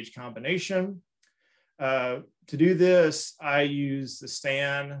area and age combination. To do this, I use the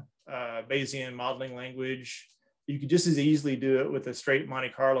STAN Bayesian modeling language. You could just as easily do it with a straight Monte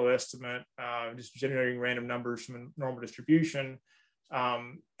Carlo estimate, just generating random numbers from a normal distribution.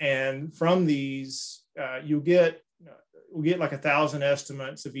 And from these, we'll get like 1,000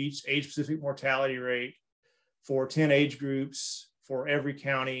 estimates of each age-specific mortality rate for 10 age groups for every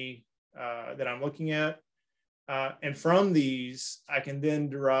county that I'm looking at. And from these, I can then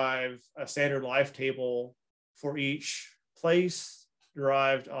derive a standard life table for each place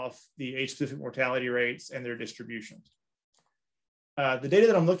derived off the age-specific mortality rates and their distributions. The data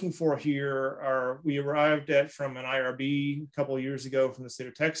that I'm looking for here we arrived at from an IRB a couple of years ago from the state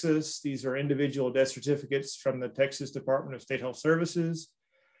of Texas. These are individual death certificates from the Texas Department of State Health Services.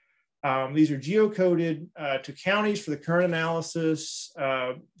 These are geocoded to counties for the current analysis.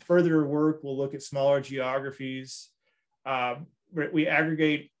 Further work will look at smaller geographies. We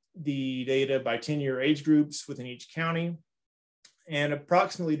aggregate the data by 10-year age groups within each county. And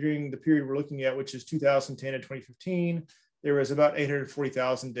approximately during the period we're looking at, which is 2010 to 2015, there was about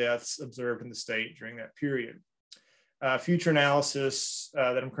 840,000 deaths observed in the state during that period. Future analysis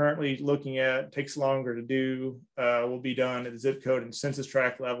that I'm currently looking at takes longer to do, will be done at the zip code and census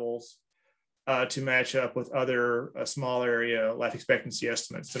tract levels to match up with other small area life expectancy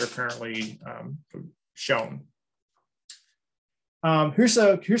estimates that are currently shown. Here's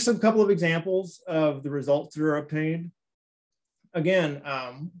some couple of examples of the results that are obtained. Again,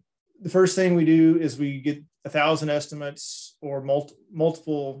 the first thing we do is we get 1,000 estimates or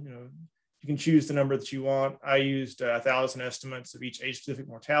multiple, you can choose the number that you want. I used 1,000 estimates of each age-specific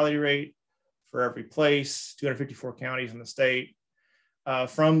mortality rate for every place, 254 counties in the state.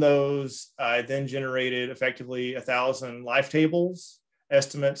 From those, I then generated effectively 1,000 life tables,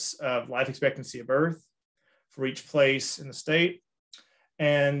 estimates of life expectancy at birth for each place in the state.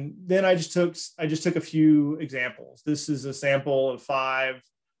 And then I just took a few examples. This is a sample of 5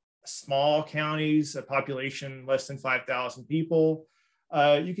 small counties, a population less than 5,000 people.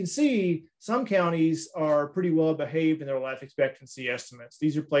 You can see some counties are pretty well behaved in their life expectancy estimates.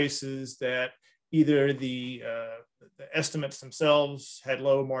 These are places that either the estimates themselves had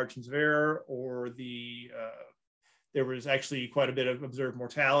low margins of error, or there was actually quite a bit of observed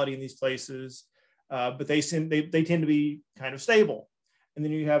mortality in these places, but they tend to be kind of stable. And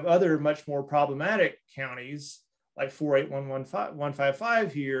then you have other much more problematic counties like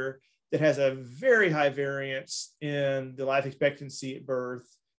 48155 here that has a very high variance in the life expectancy at birth.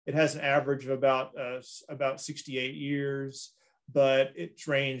 It has an average of about 68 years, but its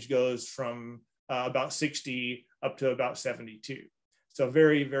range goes from about 60 up to about 72. So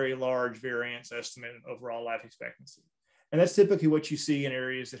very, very large variance estimate in overall life expectancy. And that's typically what you see in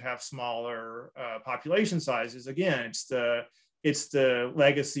areas that have smaller population sizes. Again, it's the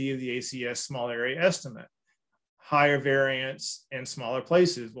legacy of the ACS small area estimate. Higher variance in smaller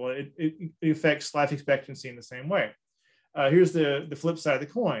places. Well, it affects life expectancy in the same way. Here's the flip side of the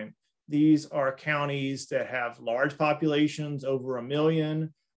coin. These are counties that have large populations, over 1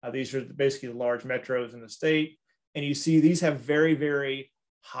 million. These are basically the large metros in the state. And you see these have very, very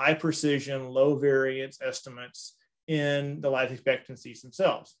high precision, low variance estimates in the life expectancies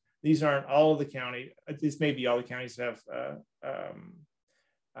themselves. These aren't all of the counties. This may be all the counties that have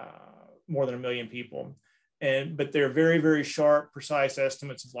more than 1 million people. But they're very, very sharp, precise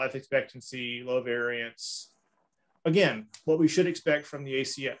estimates of life expectancy, low variance. Again, what we should expect from the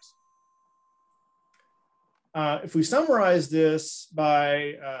ACS. If we summarize this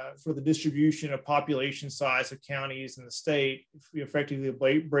by for the distribution of population size of counties in the state, if we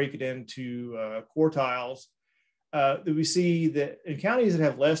effectively break it into quartiles, we see that in counties that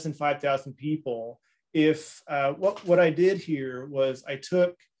have less than 5,000 people, if what I did here was I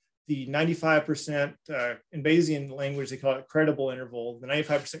took the 95%, in Bayesian language, they call it credible interval, the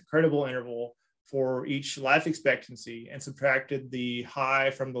 95% credible interval for each life expectancy, and subtracted the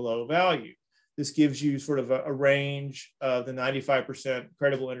high from the low value. This gives you sort of a range of the 95%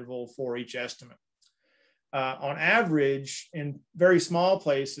 credible interval for each estimate. On average, in very small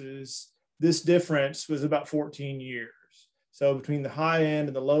places, this difference was about 14 years. So between the high end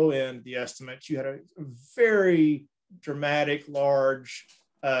and the low end of the estimates, you had a very dramatic, large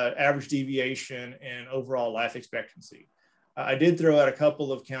average deviation in overall life expectancy. I did throw out a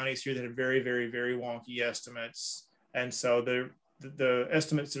couple of counties here that have very, very, very wonky estimates. And so the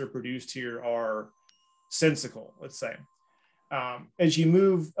estimates that are produced here are sensical, let's say. As you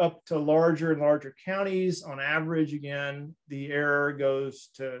move up to larger and larger counties, on average, again, the error goes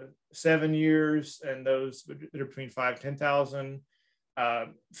to 7 years, and those that are between 5 and 10,000,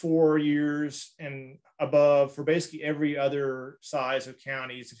 4 years and above for basically every other size of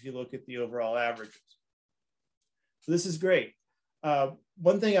counties if you look at the overall averages. So this is great.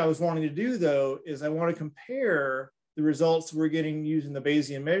 One thing I was wanting to do, though, is I want to compare the results we're getting using the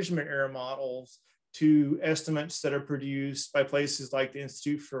Bayesian measurement error models to estimates that are produced by places like the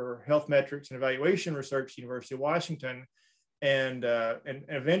Institute for Health Metrics and Evaluation Research, University of Washington, and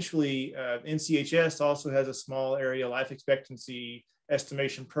eventually NCHS also has a small area life expectancy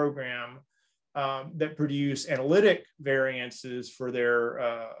estimation program that produce analytic variances for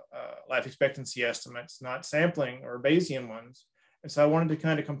their life expectancy estimates, not sampling or Bayesian ones. And so I wanted to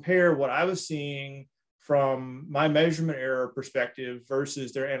kind of compare what I was seeing from my measurement error perspective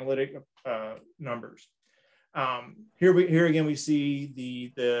versus their analytic numbers. Here again, we see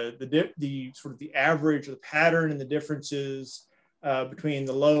the sort of the average or the pattern and the differences between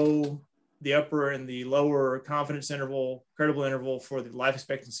the upper and the lower confidence interval, credible interval for the life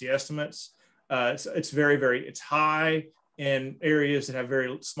expectancy estimates. It's high in areas that have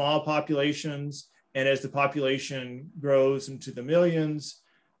very small populations. And as the population grows into the millions,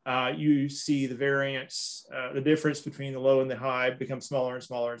 you see the variance, the difference between the low and the high becomes smaller and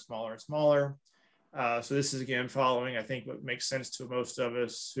smaller and smaller and smaller. So this is again following, I think, what makes sense to most of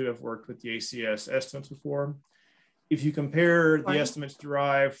us who have worked with the ACS estimates before. If you compare the estimates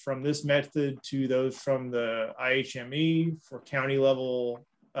derived from this method to those from the IHME for county level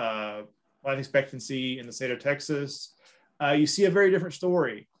life expectancy in the state of Texas, you see a very different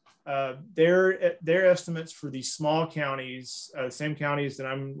story. Their estimates for these small counties, the same counties that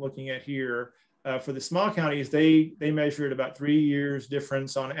I'm looking at here, for the small counties, they measured about 3 years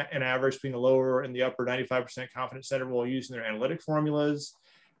difference on an average between the lower and the upper 95% confidence interval using their analytic formulas.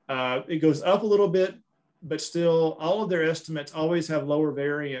 It goes up a little bit, but still all of their estimates always have lower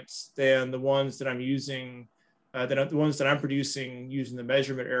variance than the ones that I'm using, the ones that I'm producing using the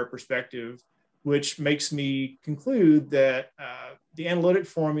measurement error perspective, which makes me conclude that the analytic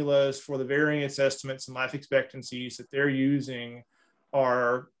formulas for the variance estimates and life expectancies that they're using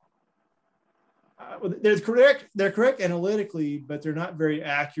are they're correct analytically, but they're not very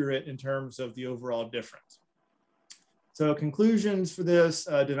accurate in terms of the overall difference. So conclusions for this,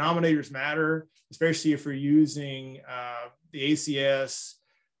 denominators matter, especially if you're using the ACS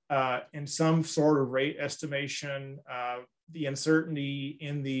in some sort of rate estimation. The uncertainty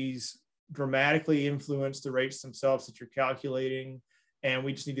in these dramatically influence the rates themselves that you're calculating. And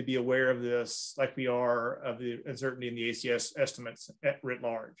we just need to be aware of this like we are of the uncertainty in the ACS estimates writ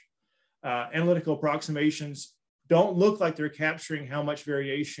large. Analytical approximations don't look like they're capturing how much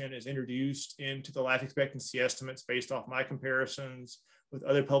variation is introduced into the life expectancy estimates based off my comparisons with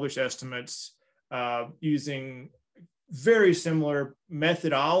other published estimates using very similar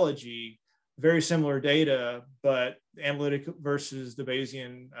methodology, very similar data, but analytic versus the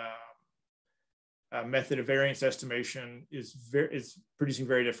Bayesian method of variance estimation is producing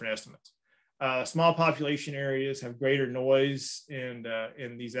very different estimates. Small population areas have greater noise in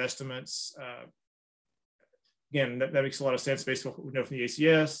these estimates. Again, that makes a lot of sense based on what we know from the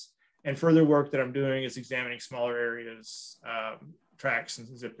ACS. And further work that I'm doing is examining smaller areas, tracts, and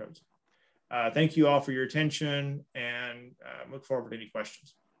zip codes. Thank you all for your attention, and look forward to any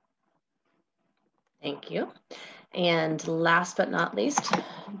questions. Thank you. And last but not least,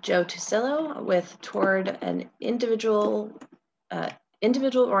 Joe Tusillo toward an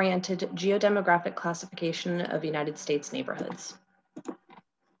individual-oriented geodemographic classification of United States neighborhoods.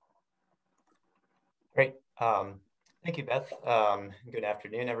 Great. Thank you, Beth. Good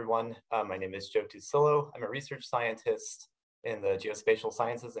afternoon, everyone. My name is Joe Tusillo. I'm a research scientist in the Geospatial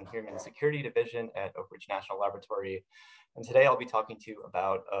Sciences and Human Security Division at Oak Ridge National Laboratory. And today I'll be talking to you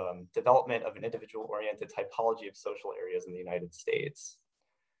about development of an individual-oriented typology of social areas in the United States.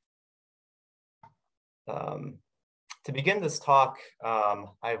 To begin this talk,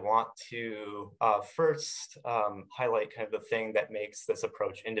 I want to first highlight kind of the thing that makes this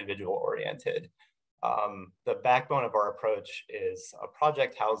approach individual-oriented. The backbone of our approach is a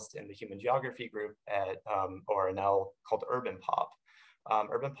project housed in the Human Geography group at ORNL called UrbanPop.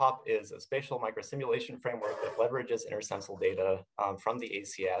 UrbanPop is a spatial microsimulation framework that leverages intercensal data from the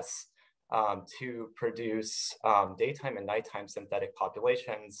ACS to produce daytime and nighttime synthetic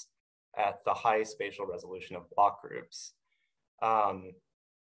populations at the high spatial resolution of block groups.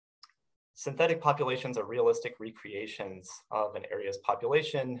 Synthetic populations are realistic recreations of an area's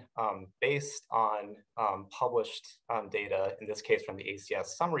population based on published data, in this case from the ACS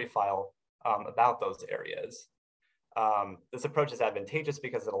summary file, about those areas. This approach is advantageous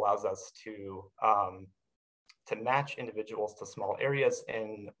because it allows us to match individuals to small areas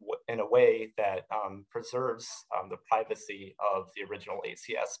in a way that preserves the privacy of the original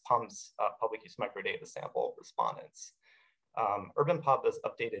ACS PUMS public use microdata sample respondents. UrbanPop is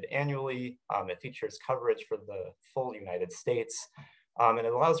updated annually. It features coverage for the full United States, and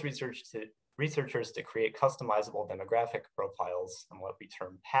it allows researchers to create customizable demographic profiles and what we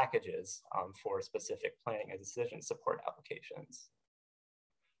term packages for specific planning and decision support applications.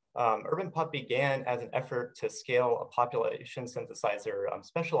 UrbanPop began as an effort to scale a population synthesizer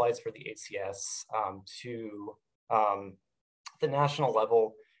specialized for the ACS to the national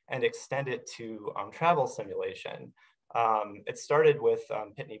level and extend it to travel simulation. It started with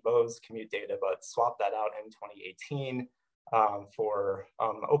Pitney Bowes commute data, but swapped that out in 2018 for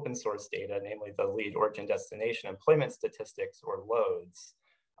open source data, namely the lead origin destination employment statistics, or LOADS.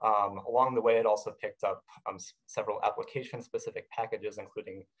 Along the way, it also picked up several application-specific packages,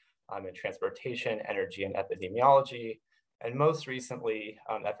 including in transportation, energy, and epidemiology. And most recently,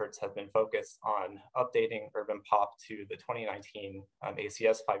 efforts have been focused on updating UrbanPop to the 2019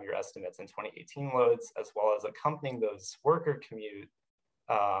 ACS 5-year estimates and 2018 loads, as well as accompanying those worker commute,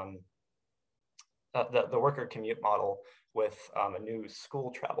 the worker commute model with a new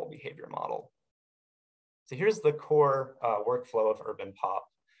school travel behavior model. So here's the core workflow of UrbanPop.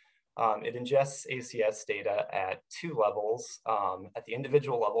 It ingests ACS data at 2 levels, at the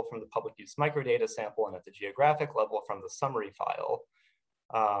individual level from the public use microdata sample and at the geographic level from the summary file.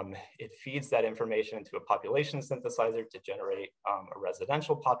 It feeds that information into a population synthesizer to generate a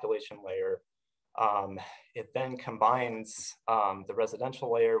residential population layer. It then combines the residential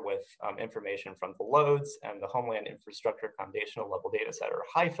layer with information from the loads and the Homeland Infrastructure Foundational Level Data Set, or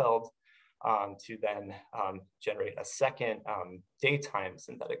HIFLD, to then generate a second daytime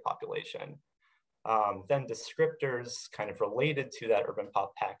synthetic population. Then descriptors kind of related to that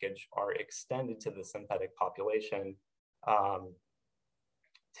UrbanPop package are extended to the synthetic population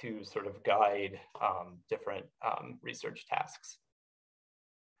to sort of guide different research tasks.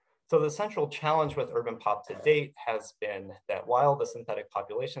 So the central challenge with UrbanPop to date has been that while the synthetic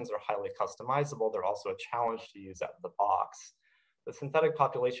populations are highly customizable, they're also a challenge to use out of the box. The synthetic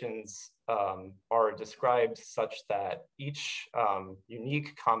populations are described such that each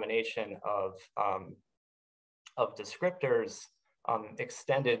unique combination of descriptors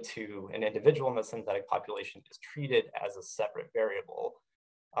extended to an individual in the synthetic population is treated as a separate variable.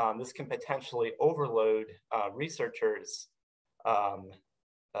 This can potentially overload researchers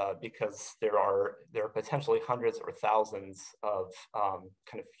because there are potentially hundreds or thousands of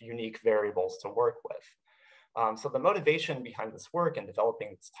kind of unique variables to work with. So the motivation behind this work and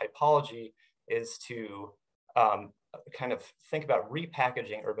developing this typology is to kind of think about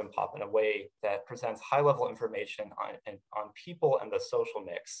repackaging UrbanPop in a way that presents high-level information on people and the social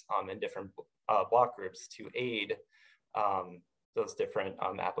mix in different block groups to aid those different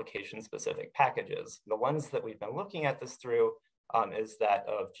application-specific packages. The lens that we've been looking at this through is that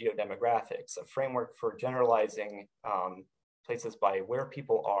of geodemographics, a framework for generalizing places by where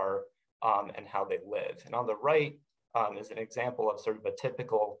people are and how they live. And on the right is an example of sort of a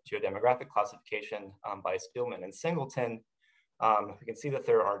typical geodemographic classification by Spielman and Singleton. We can see that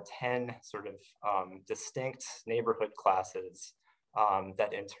there are 10 sort of distinct neighborhood classes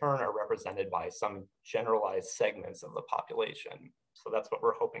that in turn are represented by some generalized segments of the population. So that's what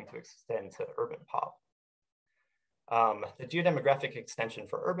we're hoping to extend to UrbanPop. The geodemographic extension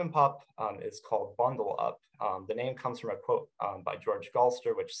for UrbanPop is called Bundle Up. The name comes from a quote by George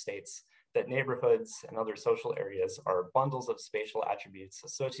Galster, which states that neighborhoods and other social areas are bundles of spatial attributes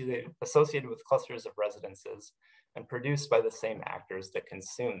associated with clusters of residences and produced by the same actors that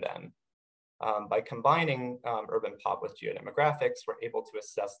consume them. By combining UrbanPop with geodemographics, we're able to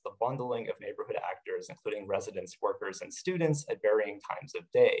assess the bundling of neighborhood actors, including residents, workers, and students at varying times of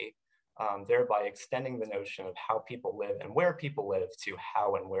day, thereby extending the notion of how people live and where people live to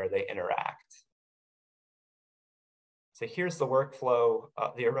how and where they interact. So here's the workflow,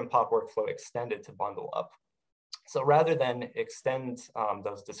 the urban pop workflow extended to bundle up. So rather than extend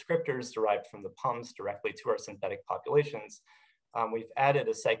those descriptors derived from the PUMs directly to our synthetic populations, we've added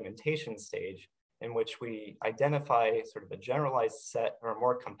a segmentation stage in which we identify sort of a generalized set or a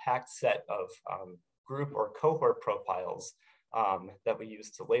more compact set of group or cohort profiles that we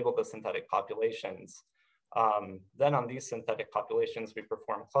use to label the synthetic populations. Then on these synthetic populations, we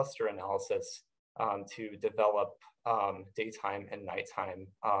perform cluster analysis to develop daytime and nighttime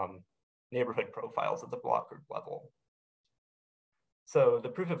neighborhood profiles at the block group level. So the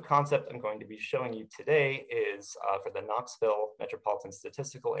proof of concept I'm going to be showing you today is for the Knoxville Metropolitan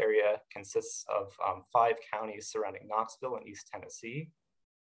Statistical Area, consists of 5 counties surrounding Knoxville in East Tennessee.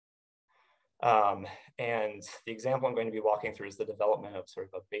 And the example I'm going to be walking through is the development of sort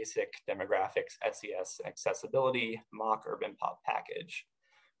of a basic demographics, SES, accessibility mock urban pop package.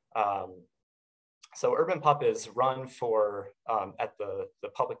 So urban pop is run for at the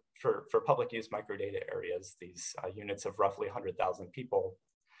public for public use microdata areas, these units of roughly 100,000 people.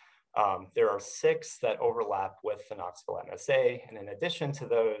 There are 6 that overlap with the Knoxville MSA, and in addition to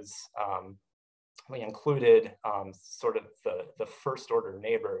those, we included sort of the first order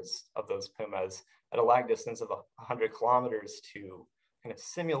neighbors of those pumas at a lag distance of 100 kilometers to kind of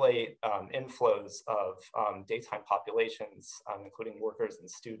simulate inflows of daytime populations, including workers and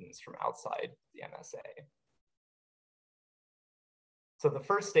students from outside the MSA. So the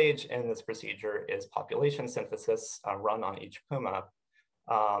first stage in this procedure is population synthesis run on each puma.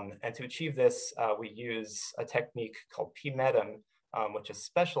 And to achieve this, we use a technique called PMEDM, which is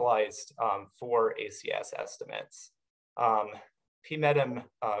specialized for ACS estimates. PMEDM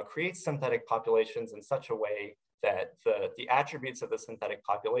creates synthetic populations in such a way that the attributes of the synthetic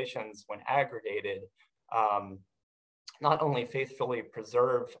populations, when aggregated, not only faithfully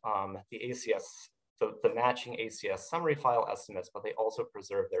preserve the ACS, the matching ACS summary file estimates, but they also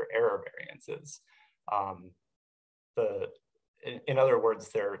preserve their error variances. In other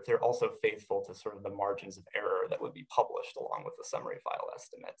words, they're also faithful to sort of the margins of error that would be published along with the summary file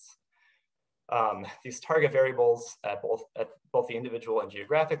estimates. These target variables at both the individual and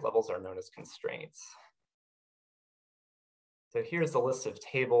geographic levels are known as constraints. So here's the list of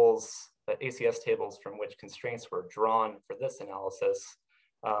tables, the ACS tables from which constraints were drawn for this analysis.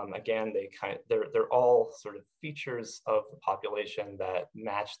 Again, they're all sort of features of the population that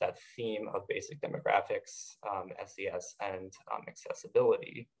match that theme of basic demographics, SES, and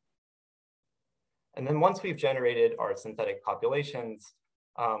accessibility. And then once we've generated our synthetic populations,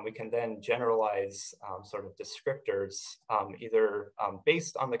 we can then generalize sort of descriptors, either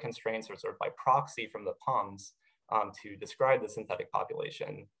based on the constraints or sort of by proxy from the PUMs to describe the synthetic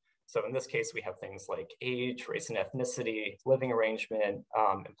population. So in this case, we have things like age, race and ethnicity, living arrangement,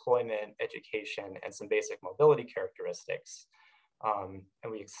 employment, education, and some basic mobility characteristics.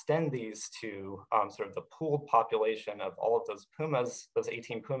 And we extend these to sort of the pooled population of all of those pumas, those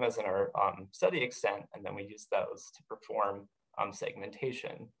 18 pumas in our study extent, and then we use those to perform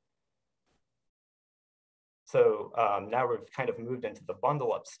segmentation. So now we've kind of moved into the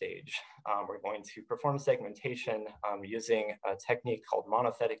bundle up stage. We're going to perform segmentation using a technique called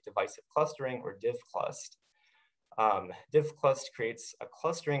monothetic divisive clustering, or DivClust. DivClust creates a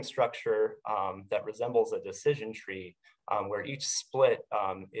clustering structure that resembles a decision tree, where each split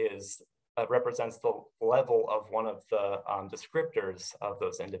represents the level of one of the descriptors of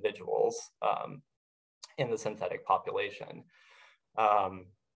those individuals in the synthetic population.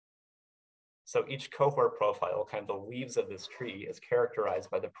 So each cohort profile, kind of the leaves of this tree, is characterized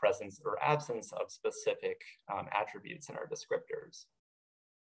by the presence or absence of specific attributes in our descriptors.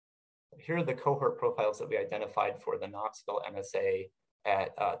 Here are the cohort profiles that we identified for the Knoxville MSA at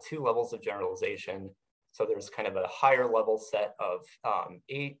 2 levels of generalization. So there's kind of a higher level set of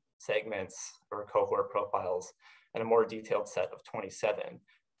 8 segments or cohort profiles and a more detailed set of 27.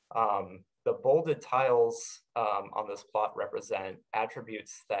 The bolded tiles on this plot represent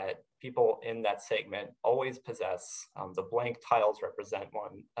attributes that people in that segment always possess. The blank tiles represent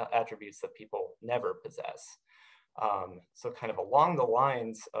attributes that people never possess. So kind of along the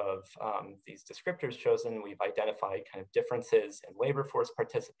lines of these descriptors chosen, we've identified kind of differences in labor force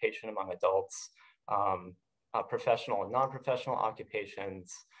participation among adults, professional and non-professional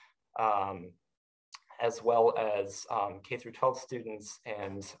occupations, as well as K through 12 students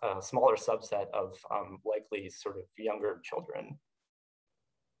and a smaller subset of likely sort of younger children.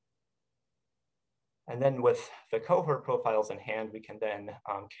 And then with the cohort profiles in hand, we can then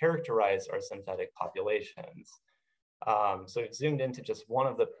characterize our synthetic populations. So we've zoomed into just one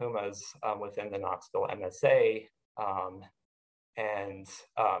of the pumas within the Knoxville MSA, and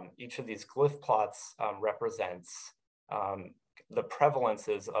each of these glyph plots represents the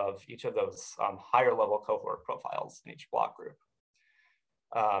prevalences of each of those higher level cohort profiles in each block group.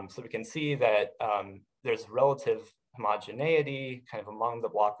 So we can see that there's relative homogeneity kind of among the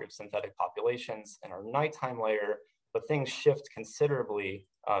block group synthetic populations in our nighttime layer, but things shift considerably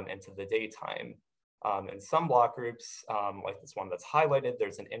into the daytime. In some block groups, like this one that's highlighted,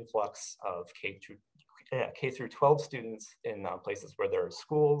 there's an influx of K through 12 students in places where there are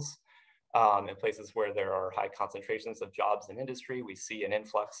schools. In places where there are high concentrations of jobs in industry, we see an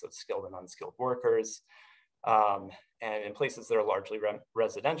influx of skilled and unskilled workers. And in places that are largely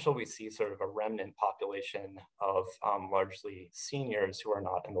residential, we see sort of a remnant population of largely seniors who are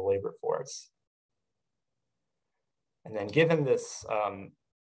not in the labor force. And then given this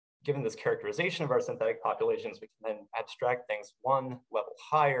characterization of our synthetic populations, we can then abstract things one level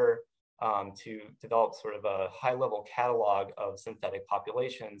higher to develop sort of a high level catalog of synthetic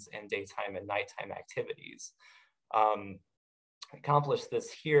populations and daytime and nighttime activities. Accomplish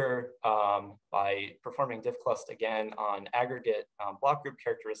this here by performing DiffClust again on aggregate block group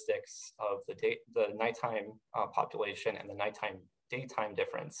characteristics of the nighttime population and the nighttime daytime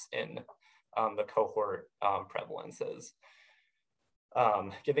difference in the cohort prevalences,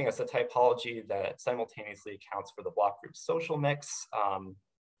 giving us a typology that simultaneously accounts for the block group social mix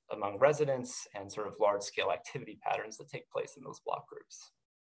among residents and sort of large scale activity patterns that take place in those block groups.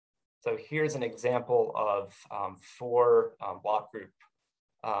 So here's an example of 4 block group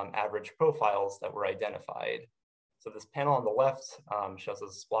average profiles that were identified. So this panel on the left shows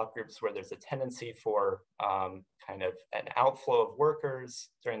us block groups where there's a tendency for kind of an outflow of workers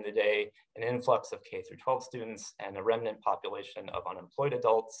during the day, an influx of K through 12 students, and a remnant population of unemployed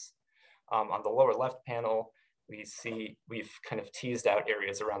adults. On the lower left panel, we've kind of teased out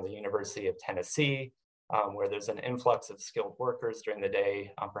areas around the University of Tennessee, where there's an influx of skilled workers during the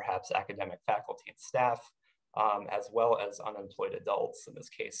day, perhaps academic faculty and staff, as well as unemployed adults, in this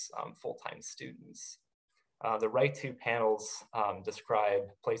case, full-time students. The right 2 panels describe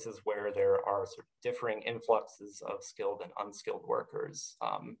places where there are sort of differing influxes of skilled and unskilled workers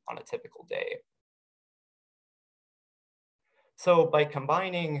on a typical day. So by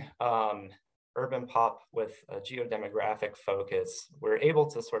combining urban pop with a geodemographic focus, we're able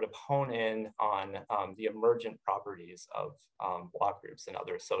to sort of hone in on the emergent properties of block groups and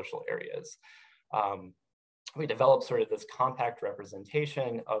other social areas. We developed sort of this compact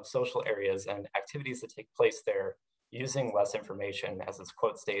representation of social areas and activities that take place there using less information, as this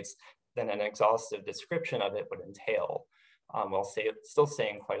quote states, than an exhaustive description of it would entail, while still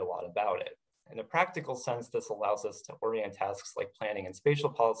saying quite a lot about it. In a practical sense, this allows us to orient tasks like planning and spatial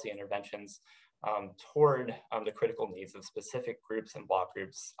policy interventions toward the critical needs of specific groups and block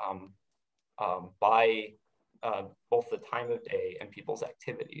groups by both the time of day and people's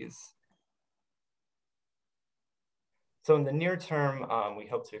activities. So in the near term, we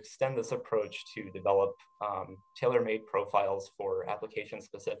hope to extend this approach to develop tailor-made profiles for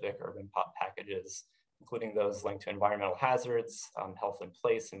application-specific urban pop packages, including those linked to environmental hazards, health and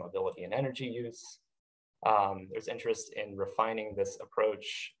place, and mobility and energy use. There's interest in refining this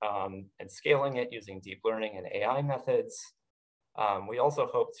approach and scaling it using deep learning and AI methods. We also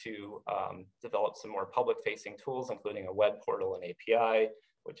hope to develop some more public-facing tools, including a web portal and API,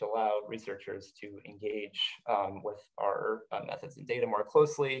 which allow researchers to engage with our methods and data more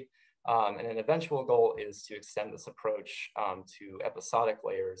closely. And an eventual goal is to extend this approach to episodic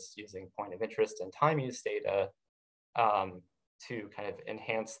layers using point of interest and time use data to kind of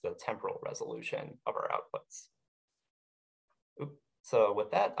enhance the temporal resolution of our outputs. So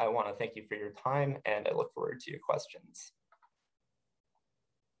with that, I want to thank you for your time, and I look forward to your questions.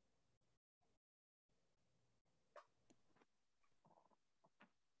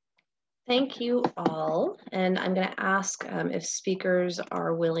 Thank you all. And I'm going to ask if speakers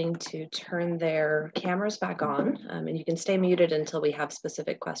are willing to turn their cameras back on, and you can stay muted until we have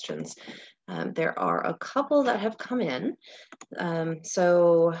specific questions. There are a couple that have come in.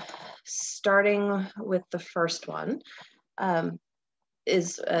 So starting with the first one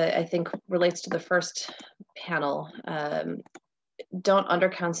is, I think, relates to the first panel. Don't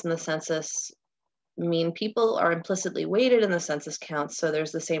undercounts in the census mean people are implicitly weighted in the census counts, so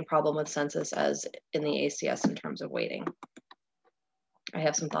there's the same problem with census as in the ACS in terms of weighting. I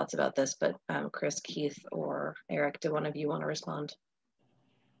have some thoughts about this, but Chris, Keith, or Eric, do one of you want to respond?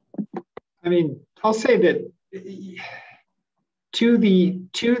 I mean, I'll say that to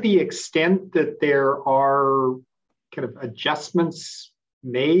the extent that there are kind of adjustments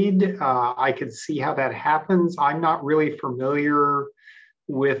made, I could see how that happens. I'm not really familiar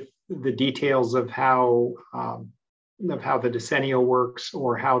with the details of how the decennial works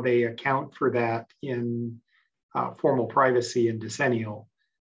or how they account for that in formal privacy and decennial,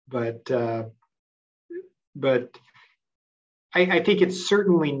 but I think it's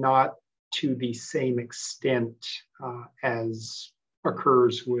certainly not to the same extent as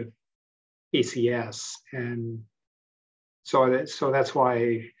occurs with ACS, and so that's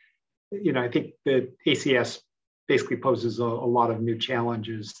why, you know, I think that ACS basically poses a lot of new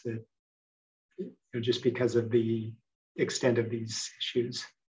challenges that, you know, just because of the extent of these issues.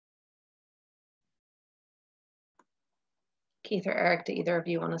 Keith or Eric, do either of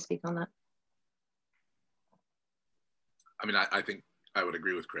you want to speak on that? I mean, I think I would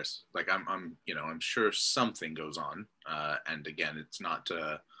agree with Chris. Like, I'm sure something goes on, and again, it's not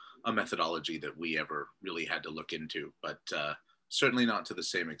a methodology that we ever really had to look into, but certainly not to the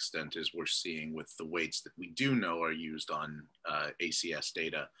same extent as we're seeing with the weights that we do know are used on ACS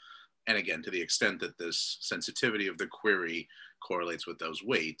data. And again, to the extent that this sensitivity of the query correlates with those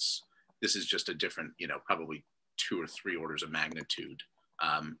weights, this is just a different, you know, probably 2 or 3 orders of magnitude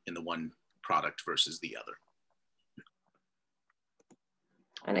in the one product versus the other.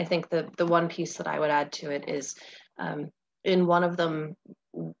 And I think the one piece that I would add to it is in one of them,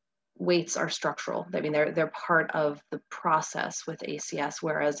 weights are structural. I mean, they're part of the process with ACS,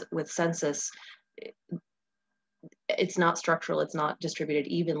 whereas with census, it's not structural, it's not distributed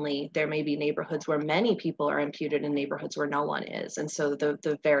evenly. There may be neighborhoods where many people are imputed and neighborhoods where no one is. And so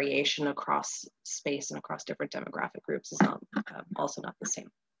the variation across space and across different demographic groups is not also not the same.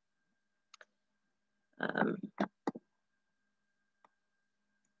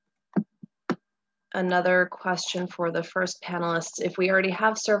 Another question for the first panelists: if we already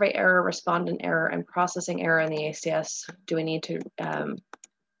have survey error, respondent error, and processing error in the ACS, do we need to,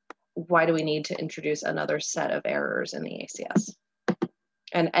 why do we need to introduce another set of errors in the ACS?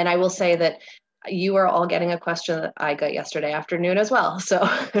 And I will say that you are all getting a question that I got yesterday afternoon as well, so.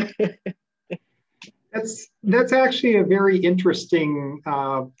 That's actually a very interesting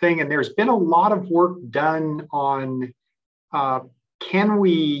thing, and there's been a lot of work done on can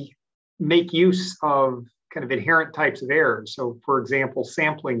we make use of kind of inherent types of errors. So for example,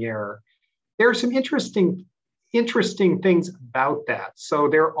 sampling error. There are some interesting things about that. So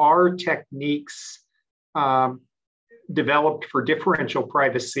there are techniques developed for differential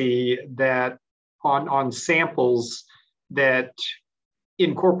privacy that on samples that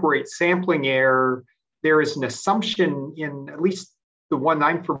incorporate sampling error. There is an assumption in at least the one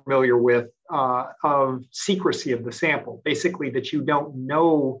I'm familiar with of secrecy of the sample, basically that you don't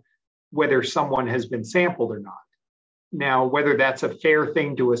know whether someone has been sampled or not. Now, whether that's a fair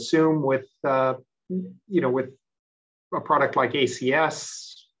thing to assume with, with a product like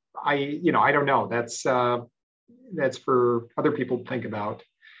ACS, I don't know. That's for other people to think about.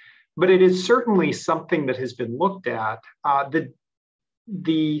 But it is certainly something that has been looked at.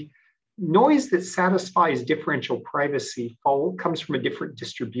 The noise that satisfies differential privacy comes from a different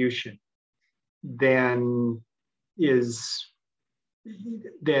distribution than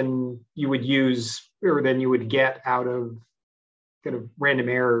you would use, or than you would get out of kind of random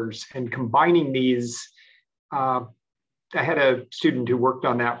errors. And combining these, I had a student who worked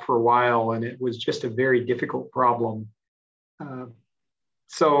on that for a while, and it was just a very difficult problem.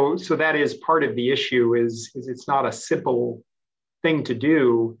 So that is part of the issue, is it's not a simple thing to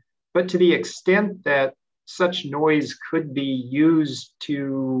do, but to the extent that such noise could be used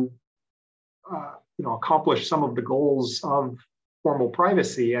to accomplish some of the goals of formal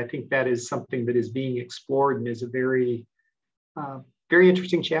privacy, I think that is something that is being explored and is a very, very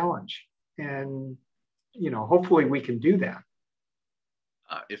interesting challenge. And hopefully we can do that.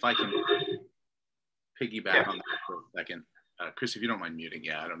 If I can piggyback on that for a second, Chris, if you don't mind muting,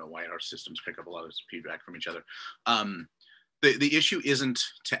 I don't know why our systems pick up a lot of feedback from each other. The issue isn't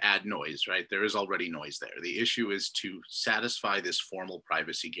to add noise, right? There is already noise there. The issue is to satisfy this formal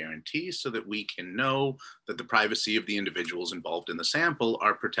privacy guarantee so that we can know that the privacy of the individuals involved in the sample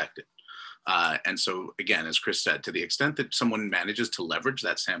are protected. And so again, as Chris said, to the extent that someone manages to leverage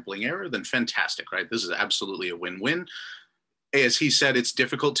that sampling error, then fantastic, right? This is absolutely a win-win. As he said, it's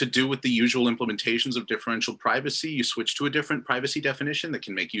difficult to do with the usual implementations of differential privacy. You switch to a different privacy definition that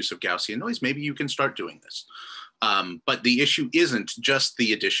can make use of Gaussian noise. Maybe you can start doing this. But the issue isn't just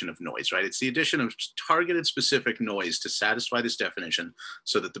the addition of noise, right? It's the addition of targeted specific noise to satisfy this definition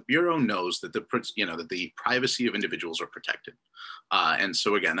so that the Bureau knows that the privacy of individuals are protected. And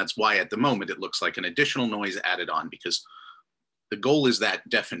so again, that's why at the moment it looks like an additional noise added on, because the goal is that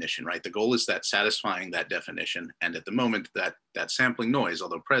definition, right? The goal is that satisfying that definition. And at the moment that sampling noise,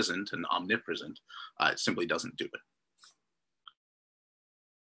 although present and omnipresent, simply doesn't do it.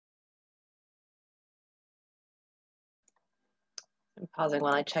 I'm pausing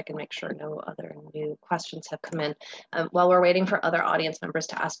while I check and make sure no other new questions have come in. While we're waiting for other audience members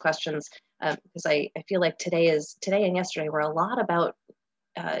to ask questions, because I feel like today and yesterday were a lot about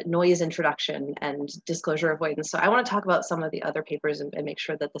noise introduction and disclosure avoidance. So I want to talk about some of the other papers and make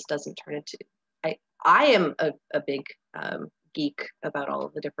sure that this doesn't turn into, I am a big geek about all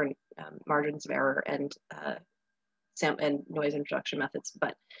of the different margins of error and noise introduction methods,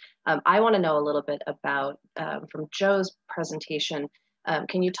 but I want to know a little bit about, from Joe's presentation,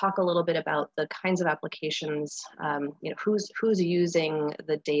 can you talk a little bit about the kinds of applications, who's using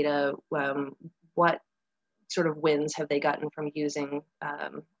the data, what sort of wins have they gotten from using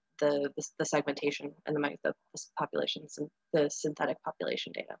the segmentation and the populations and the synthetic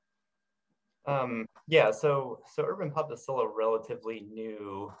population data? Yeah, so Urban Pub is still a relatively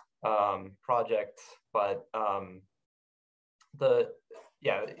new project, but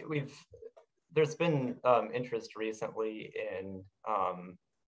there's been interest recently in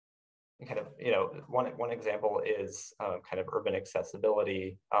kind of, one example is kind of urban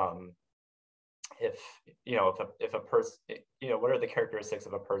accessibility. If a person, what are the characteristics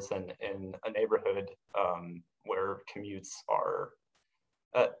of a person in a neighborhood where commutes are,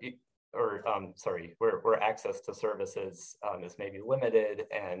 where access to services is maybe limited,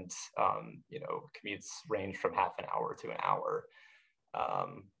 and commutes range from half an hour to an hour.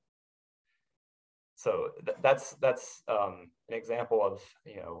 So that's an example of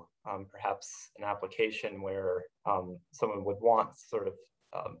perhaps an application where someone would want sort of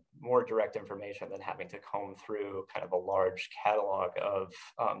more direct information than having to comb through kind of a large catalog of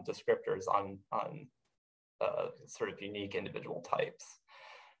descriptors on sort of unique individual types.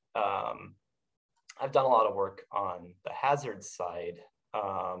 I've done a lot of work on the hazards side,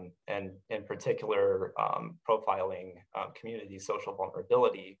 and in particular profiling community social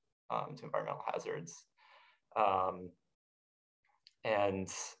vulnerability to environmental hazards.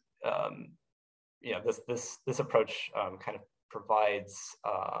 This approach kind of provides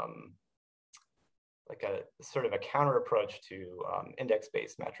like a sort of a counter approach to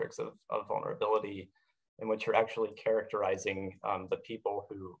index-based metrics of vulnerability, in which you're actually characterizing the people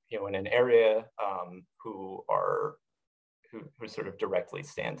who, in an area who sort of directly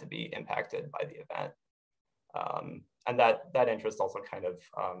stand to be impacted by the event. And that interest also kind of,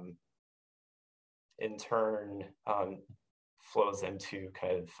 in turn, flows into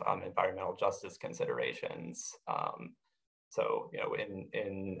kind of environmental justice considerations. So,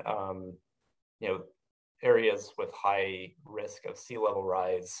 in areas with high risk of sea level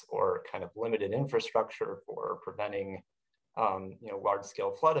rise or kind of limited infrastructure for preventing, large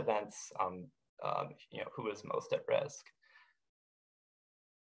scale flood events, who is most at risk.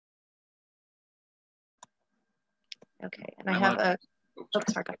 Okay, and I have a,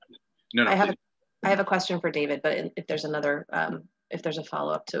 sorry, no, I have a question for David, but if there's another, if there's a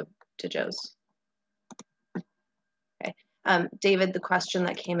follow-up to Joe's. Okay, David, the question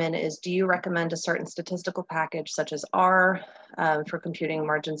that came in is, do you recommend a certain statistical package such as R for computing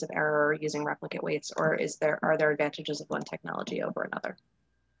margins of error using replicate weights, or are there advantages of one technology over another?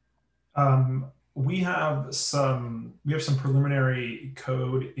 We have some preliminary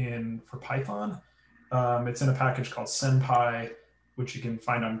code for Python. It's in a package called SenPy, which you can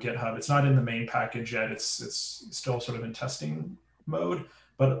find on GitHub. It's not in the main package yet. It's still sort of in testing mode,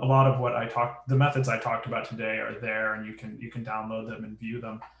 but a lot of the methods I talked about today are there, and you can download them and view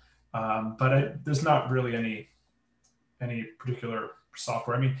them. But there's not really any particular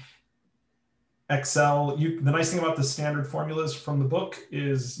software. I mean, Excel, the nice thing about the standard formulas from the book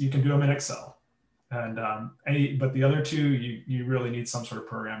is you can do them in Excel. And but the other two, you really need some sort of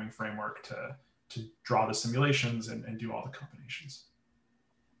programming framework to draw the simulations and do all the combinations.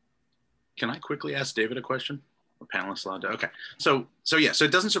 Can I quickly ask David a question? Or panelists allowed to? Okay. So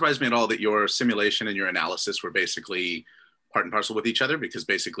it doesn't surprise me at all that your simulation and your analysis were basically part and parcel with each other, because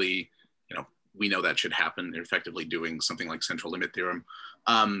basically, we know that should happen. They're effectively doing something like central limit theorem.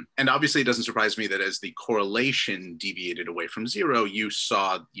 And obviously it doesn't surprise me that as the correlation deviated away from zero, you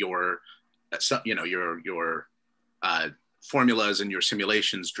saw your formulas and your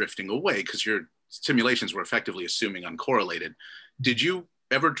simulations drifting away, because your simulations were effectively assuming uncorrelated. Did you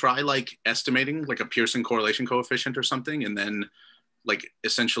ever try like estimating like a Pearson correlation coefficient or something, and then like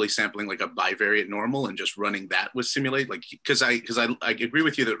essentially sampling like a bivariate normal and just running that with simulate? Like, because I agree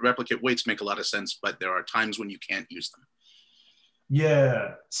with you that replicate weights make a lot of sense, but there are times when you can't use them.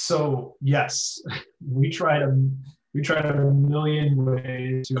 Yeah. So yes, we tried a million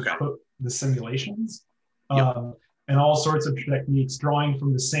ways to put the simulations. And all sorts of techniques, drawing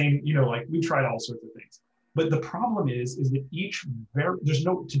from the same, like we tried all sorts of things. But the problem is that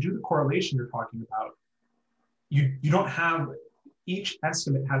to do the correlation you're talking about, you don't have each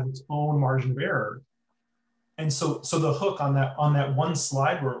estimate has its own margin of error. And so the hook on that one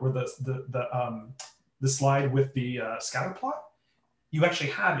slide where the slide with the scatter plot, you actually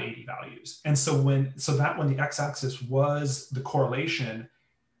have 80 values. And so when the x-axis was the correlation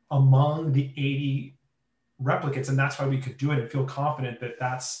among the 80 replicates, and that's why we could do it and feel confident that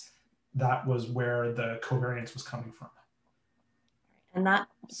that was where the covariance was coming from. And that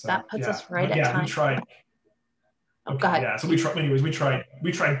puts us right at time. We tried. Oh, go ahead. Yeah, so we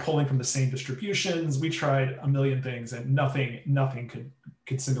tried pulling from the same distributions. We tried a million things, and nothing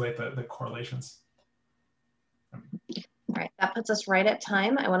could simulate the correlations. All right, that puts us right at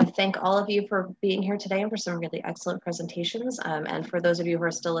time. I want to thank all of you for being here today and for some really excellent presentations. And for those of you who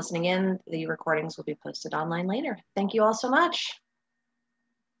are still listening in, the recordings will be posted online later. Thank you all so much.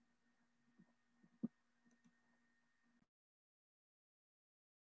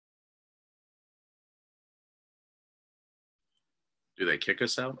 Do they kick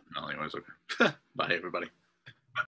us out? No, anyways, okay. Bye, everybody.